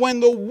back when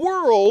the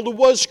world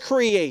was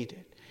created.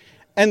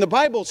 And the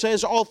Bible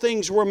says all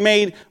things were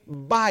made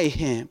by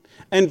Him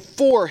and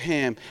for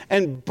Him,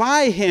 and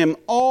by Him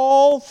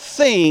all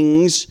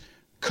things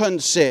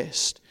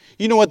consist.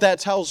 You know what that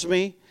tells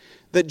me?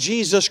 That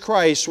Jesus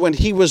Christ, when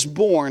He was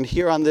born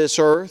here on this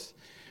earth,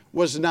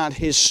 was not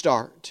His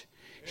start.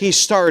 He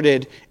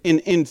started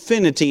in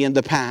infinity in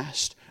the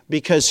past,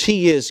 because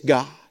He is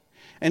God.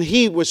 And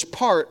He was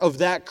part of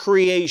that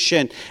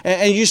creation.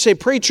 And you say,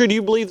 preacher, do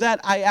you believe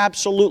that? I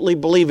absolutely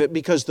believe it,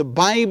 because the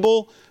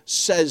Bible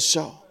says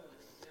so.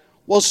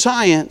 Well,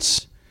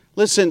 science,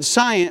 listen,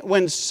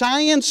 when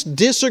science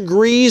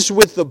disagrees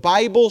with the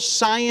Bible,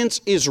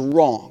 science is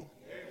wrong.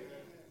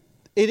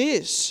 It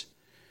is.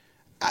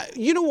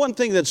 You know, one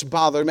thing that's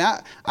bothered me,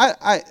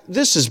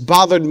 this has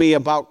bothered me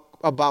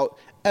about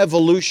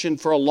evolution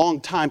for a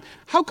long time.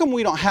 How come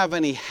we don't have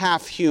any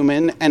half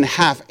human and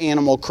half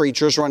animal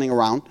creatures running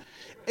around?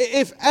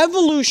 If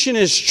evolution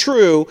is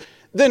true,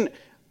 then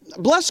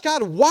bless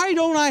God, why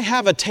don't I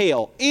have a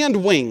tail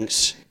and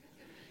wings?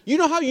 You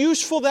know how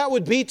useful that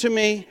would be to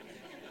me?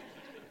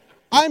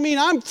 I mean,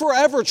 I'm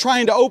forever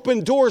trying to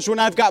open doors when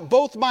I've got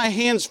both my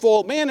hands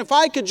full. Man, if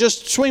I could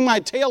just swing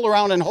my tail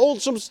around and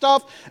hold some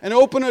stuff and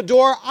open a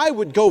door, I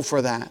would go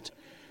for that.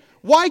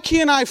 Why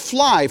can't I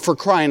fly, for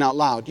crying out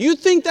loud? You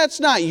think that's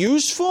not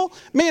useful?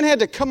 Man had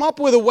to come up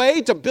with a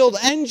way to build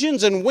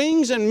engines and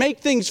wings and make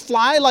things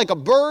fly like a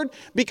bird,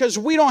 because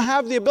we don't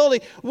have the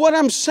ability. What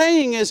I'm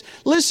saying is,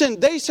 listen,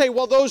 they say,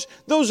 well,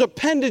 those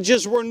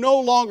appendages were no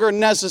longer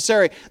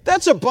necessary.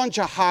 That's a bunch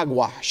of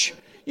hogwash.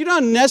 You know how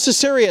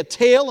necessary a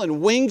tail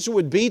and wings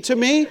would be to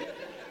me?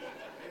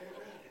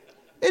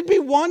 It'd be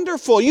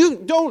wonderful. You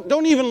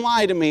don't even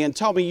lie to me and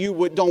tell me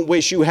you don't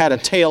wish you had a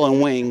tail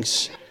and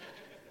wings.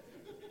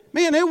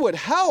 Man, it would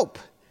help.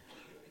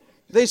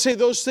 They say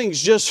those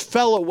things just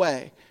fell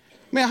away.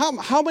 Man,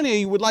 how many of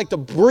you would like to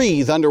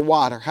breathe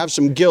underwater? Have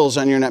some gills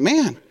on your neck?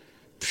 Man,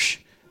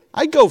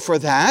 I'd go for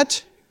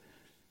that.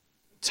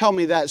 Tell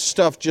me that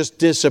stuff just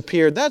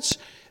disappeared.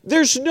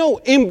 There's no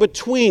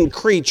in-between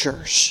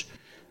creatures.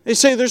 They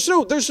say there's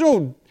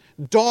no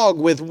dog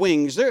with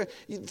wings.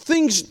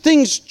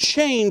 Things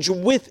change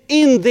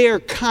within their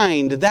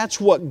kind.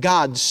 That's what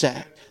God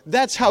said.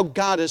 That's how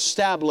God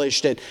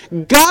established it.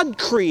 God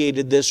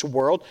created this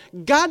world.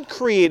 God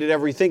created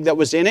everything that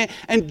was in it.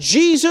 And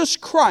Jesus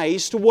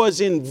Christ was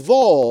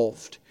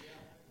involved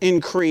in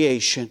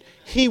creation.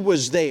 He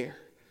was there.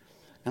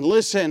 And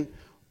listen,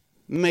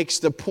 makes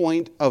the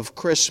point of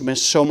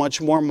Christmas so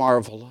much more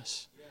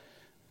marvelous.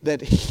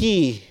 That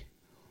He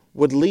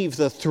would leave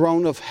the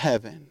throne of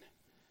heaven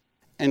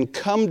and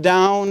come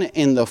down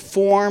in the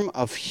form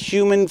of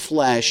human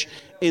flesh,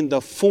 in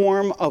the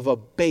form of a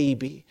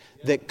baby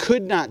that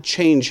could not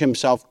change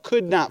himself,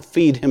 could not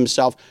feed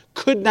himself,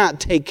 could not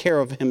take care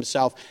of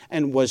himself,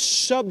 and was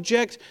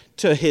subject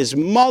to his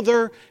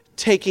mother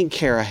taking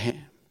care of him.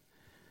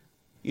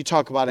 You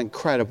talk about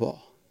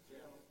incredible.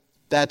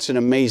 That's an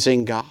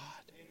amazing God.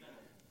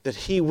 That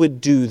He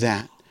would do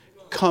that.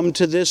 Come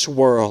to this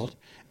world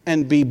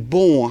and be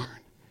born.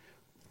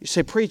 You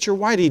say, preacher,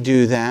 why did He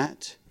do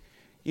that?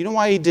 You know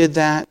why He did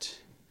that?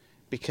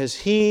 Because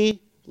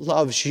He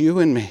loves you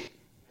and me.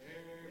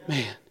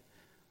 Man.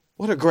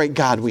 What a great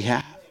God we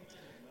have.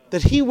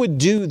 That He would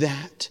do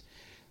that.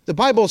 The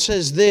Bible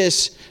says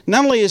this,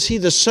 not only is He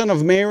the Son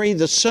of Mary,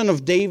 the Son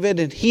of David,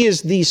 and He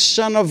is the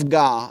Son of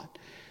God.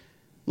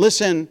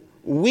 Listen,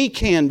 we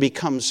can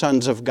become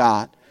sons of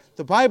God.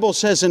 The Bible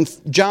says in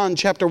John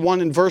chapter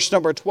 1 and verse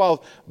number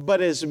 12,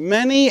 but as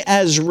many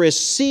as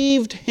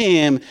received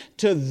Him,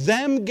 to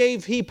them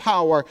gave He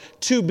power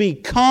to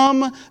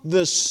become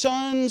the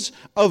sons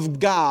of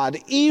God,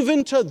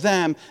 even to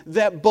them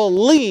that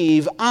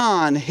believe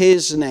on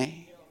His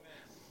name.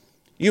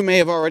 You may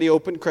have already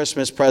opened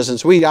Christmas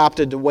presents. We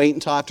opted to wait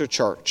until after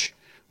church.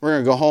 We're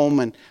going to go home,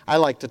 and I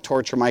like to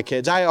torture my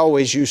kids. I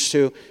always used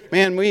to.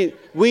 Man,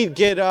 we'd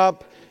get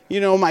up. You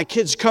know, my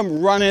kids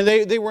come running.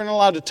 They weren't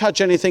allowed to touch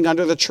anything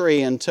under the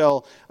tree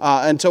until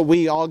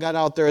we all got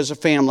out there as a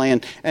family.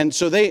 And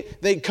so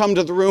they'd come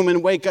to the room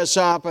and wake us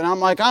up. And I'm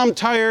like, I'm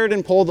tired,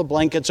 and pull the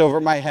blankets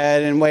over my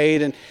head and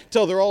wait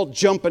until they're all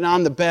jumping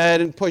on the bed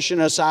and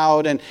pushing us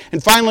out. And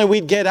finally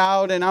we'd get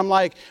out, and I'm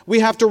like, we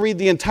have to read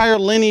the entire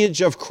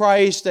lineage of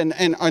Christ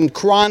and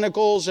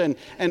Chronicles and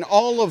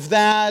all of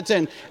that.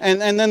 And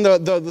then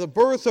the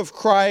birth of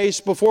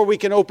Christ before we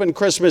can open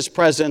Christmas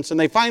presents. And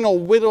they finally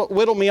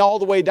whittle me all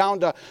the way down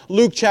to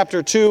Luke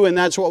chapter 2, and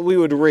that's what we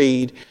would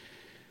read.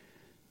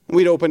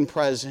 We'd open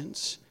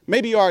presents.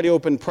 Maybe you already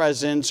opened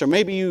presents, or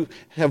maybe you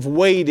have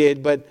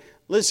waited, but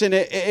listen,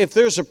 if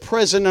there's a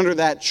present under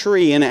that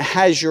tree and it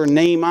has your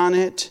name on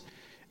it,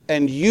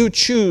 and you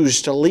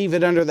choose to leave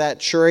it under that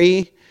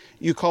tree,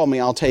 you call me,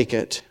 I'll take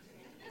it.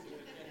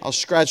 I'll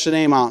scratch the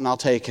name out and I'll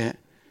take it.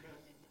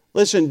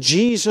 Listen,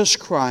 Jesus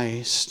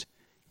Christ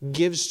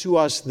gives to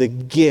us the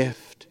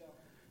gift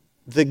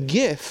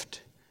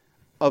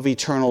of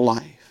eternal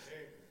life.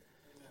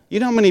 You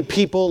know how many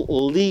people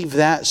leave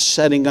that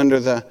setting under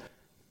the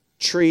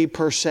tree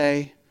per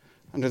se,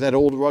 under that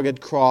old rugged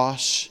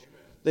cross?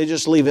 They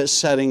just leave it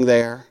setting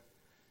there,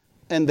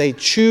 and they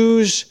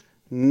choose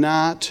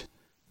not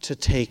to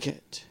take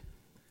it.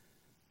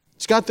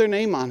 It's got their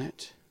name on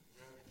it.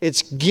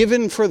 It's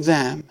given for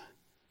them.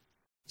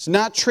 It's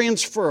not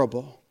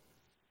transferable.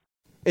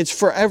 It's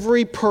for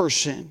every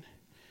person.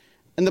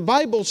 And the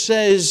Bible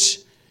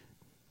says,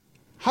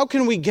 how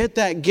can we get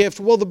that gift?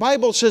 Well, the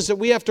Bible says that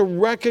we have to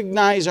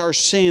recognize our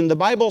sin. The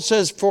Bible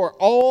says, for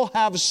all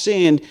have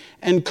sinned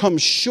and come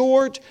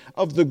short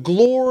of the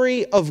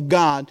glory of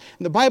God.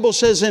 And the Bible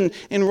says in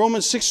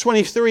Romans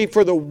 6:23,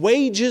 for the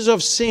wages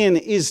of sin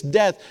is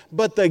death,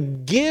 but the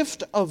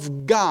gift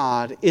of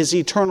God is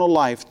eternal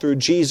life through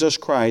Jesus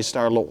Christ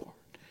our Lord.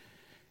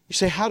 You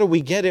say, how do we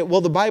get it?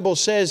 Well, the Bible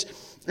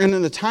says, and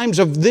in the times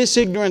of this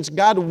ignorance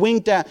God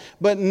winked at,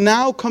 but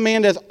now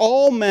commandeth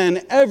all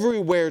men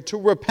everywhere to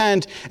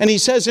repent. And He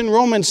says in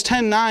Romans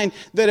 10:9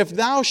 that if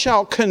thou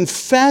shalt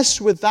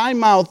confess with thy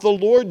mouth the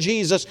Lord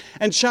Jesus,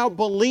 and shalt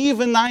believe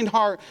in thine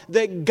heart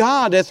that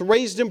God hath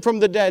raised Him from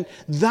the dead,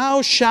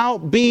 thou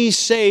shalt be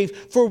saved.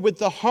 For with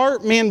the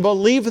heart man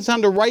believeth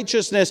unto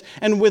righteousness,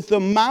 and with the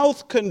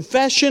mouth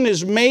confession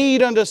is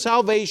made unto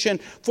salvation.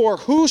 For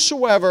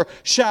whosoever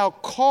shall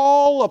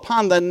call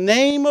upon the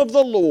name of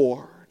the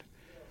Lord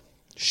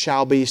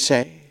shall be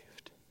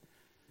saved.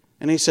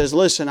 And He says,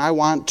 listen,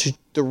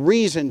 the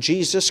reason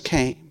Jesus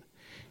came,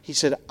 He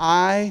said,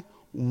 I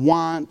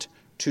want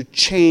to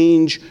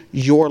change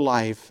your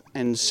life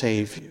and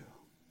save you.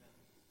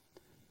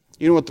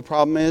 You know what the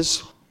problem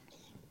is?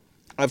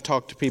 I've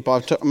talked to people.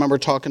 I remember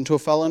talking to a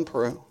fellow in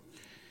Peru.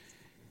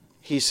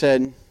 He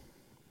said,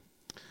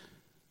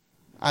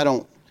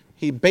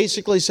 he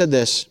basically said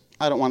this,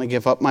 I don't want to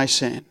give up my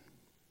sin.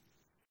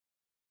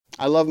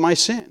 I love my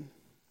sin.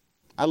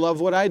 I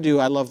love what I do.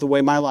 I love the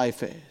way my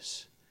life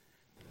is.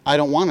 I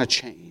don't want to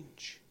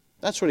change.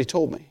 That's what he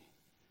told me.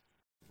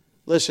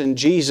 Listen,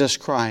 Jesus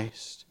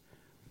Christ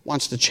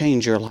wants to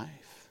change your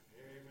life.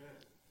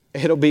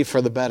 Amen. It'll be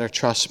for the better,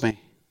 trust me.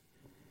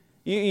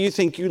 You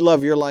think you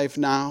love your life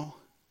now?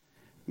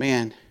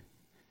 Man,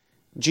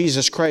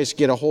 Jesus Christ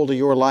get a hold of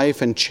your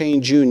life and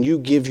change you, and you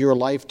give your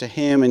life to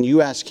Him and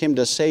you ask Him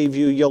to save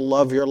you, you'll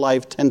love your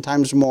life 10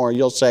 times more.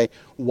 You'll say,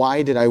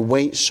 why did I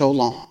wait so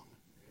long?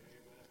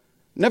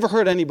 Never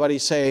heard anybody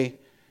say,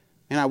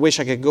 man, I wish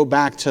I could go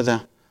back to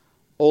the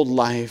old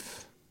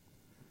life.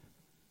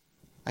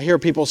 I hear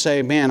people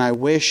say, man, I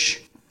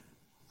wish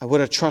I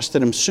would have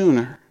trusted Him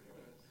sooner.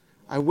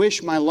 I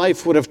wish my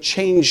life would have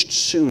changed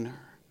sooner.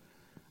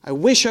 I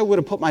wish I would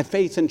have put my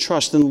faith and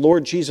trust in the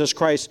Lord Jesus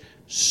Christ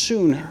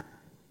sooner.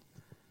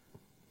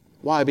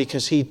 Why?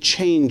 Because He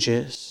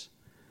changes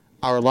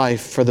our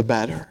life for the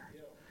better.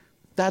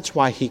 That's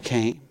why He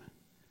came.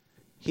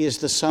 He is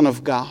the Son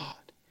of God.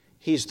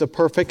 He's the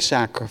perfect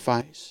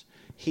sacrifice.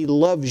 He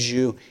loves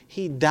you.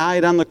 He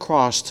died on the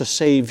cross to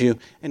save you.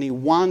 And He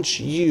wants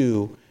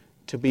you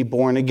to be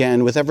born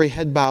again. With every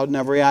head bowed and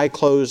every eye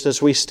closed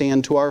as we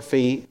stand to our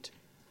feet.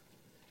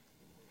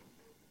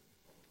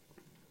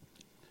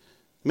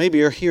 Maybe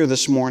you're here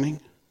this morning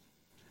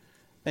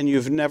and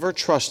you've never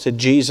trusted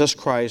Jesus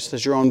Christ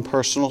as your own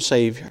personal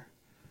Savior.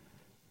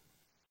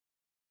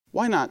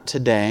 Why not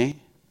today,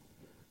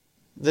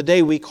 the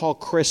day we call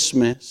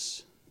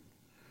Christmas,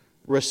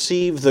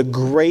 receive the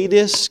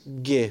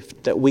greatest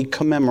gift that we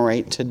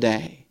commemorate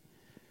today.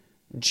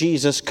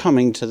 Jesus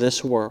coming to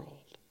this world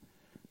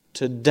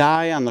to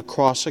die on the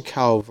cross of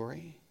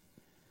Calvary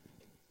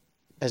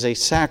as a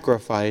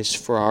sacrifice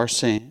for our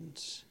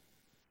sins.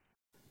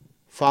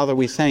 Father,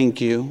 we thank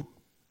you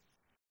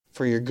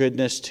for your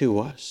goodness to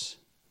us.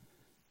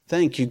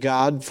 Thank you,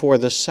 God, for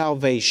the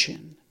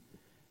salvation.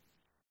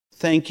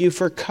 Thank you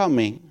for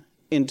coming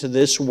into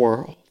this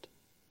world.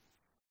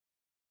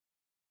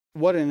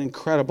 What an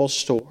incredible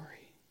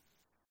story.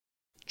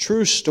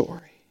 True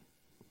story.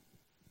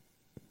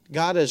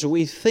 God, as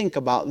we think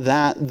about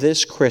that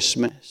this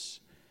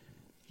Christmas,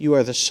 you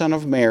are the Son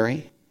of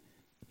Mary,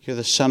 you're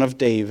the Son of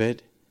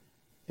David,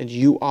 and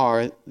you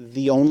are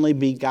the only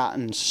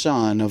begotten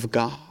Son of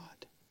God.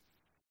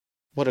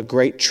 What a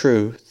great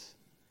truth.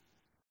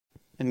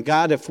 And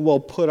God, if we'll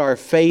put our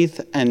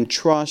faith and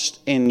trust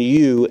in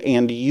you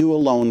and you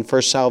alone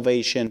for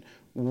salvation,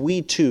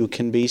 we too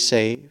can be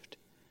saved.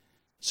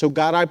 So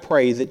God, I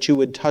pray that you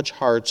would touch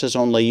hearts as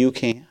only you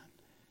can.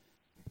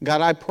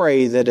 God, I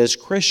pray that as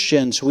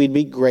Christians we'd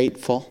be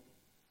grateful,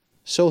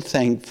 so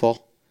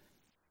thankful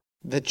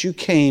that you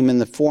came in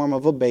the form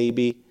of a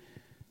baby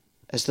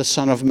as the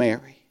Son of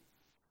Mary.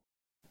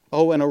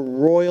 Oh, and a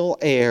royal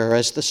heir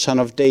as the Son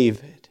of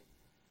David.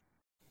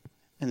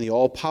 And the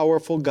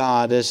all-powerful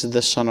God as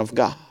the Son of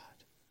God.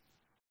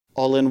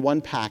 All in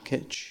one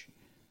package,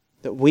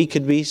 that we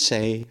could be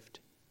saved.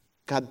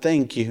 God,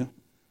 thank you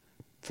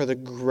for the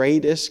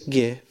greatest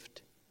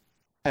gift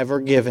ever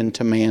given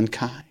to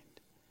mankind.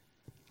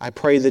 I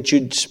pray that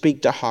you'd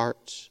speak to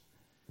hearts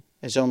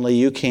as only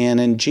you can.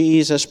 In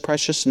Jesus'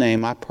 precious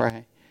name I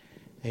pray.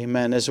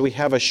 Amen. As we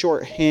have a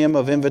short hymn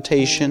of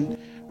invitation,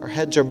 our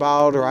heads are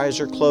bowed, our eyes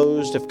are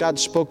closed. If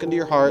God's spoken to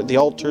your heart, the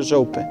altar's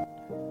open.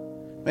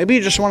 Maybe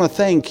you just want to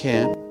thank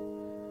Him.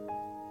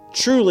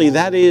 Truly,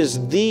 that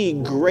is the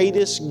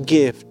greatest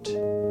gift.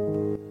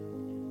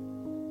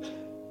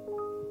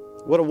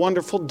 What a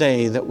wonderful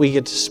day that we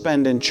get to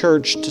spend in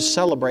church to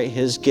celebrate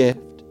His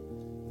gift.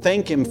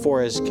 Thank Him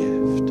for His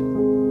gift.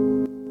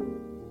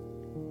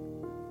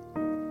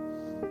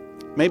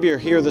 Maybe you're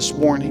here this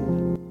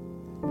morning.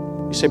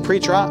 You say,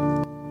 Preacher,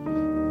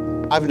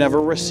 I've never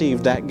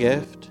received that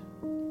gift,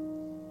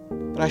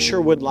 but I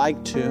sure would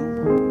like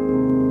to.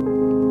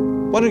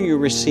 Why don't you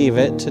receive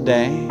it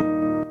today?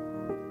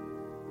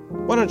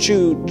 Why don't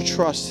you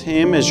trust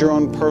Him as your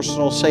own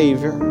personal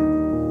Savior?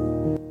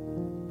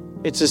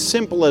 It's as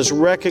simple as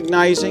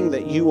recognizing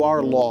that you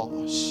are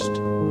lost,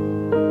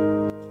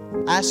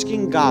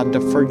 asking God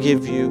to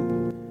forgive you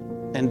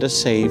and to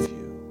save you.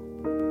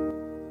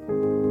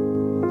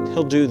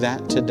 He'll do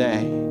that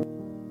today.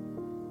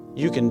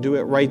 You can do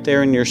it right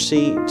there in your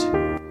seat.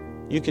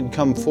 You can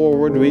come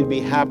forward. We'd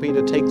be happy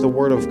to take the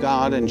Word of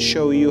God and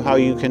show you how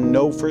you can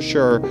know for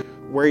sure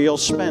where you'll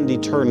spend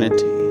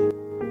eternity.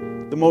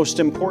 The most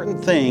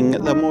important thing,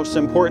 the most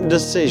important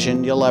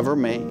decision you'll ever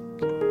make.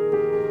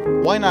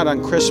 Why not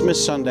on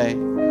Christmas Sunday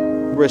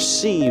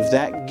receive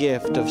that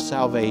gift of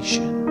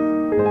salvation?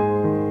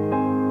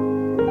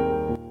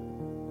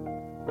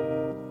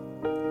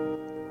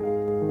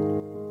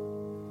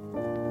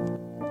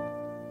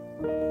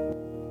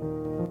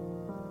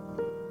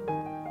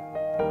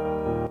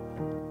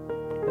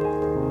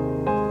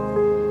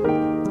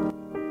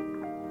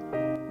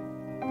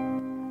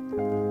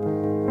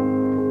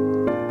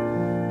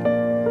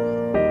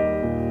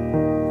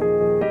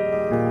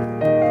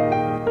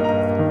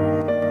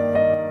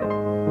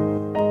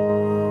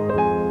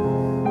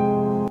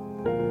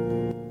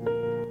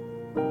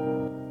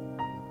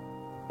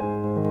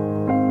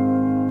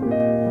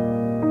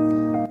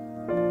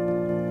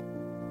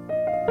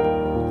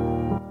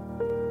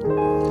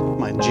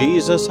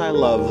 Jesus, I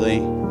love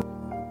thee.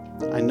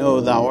 I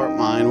know thou art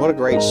mine. What a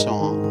great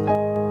song.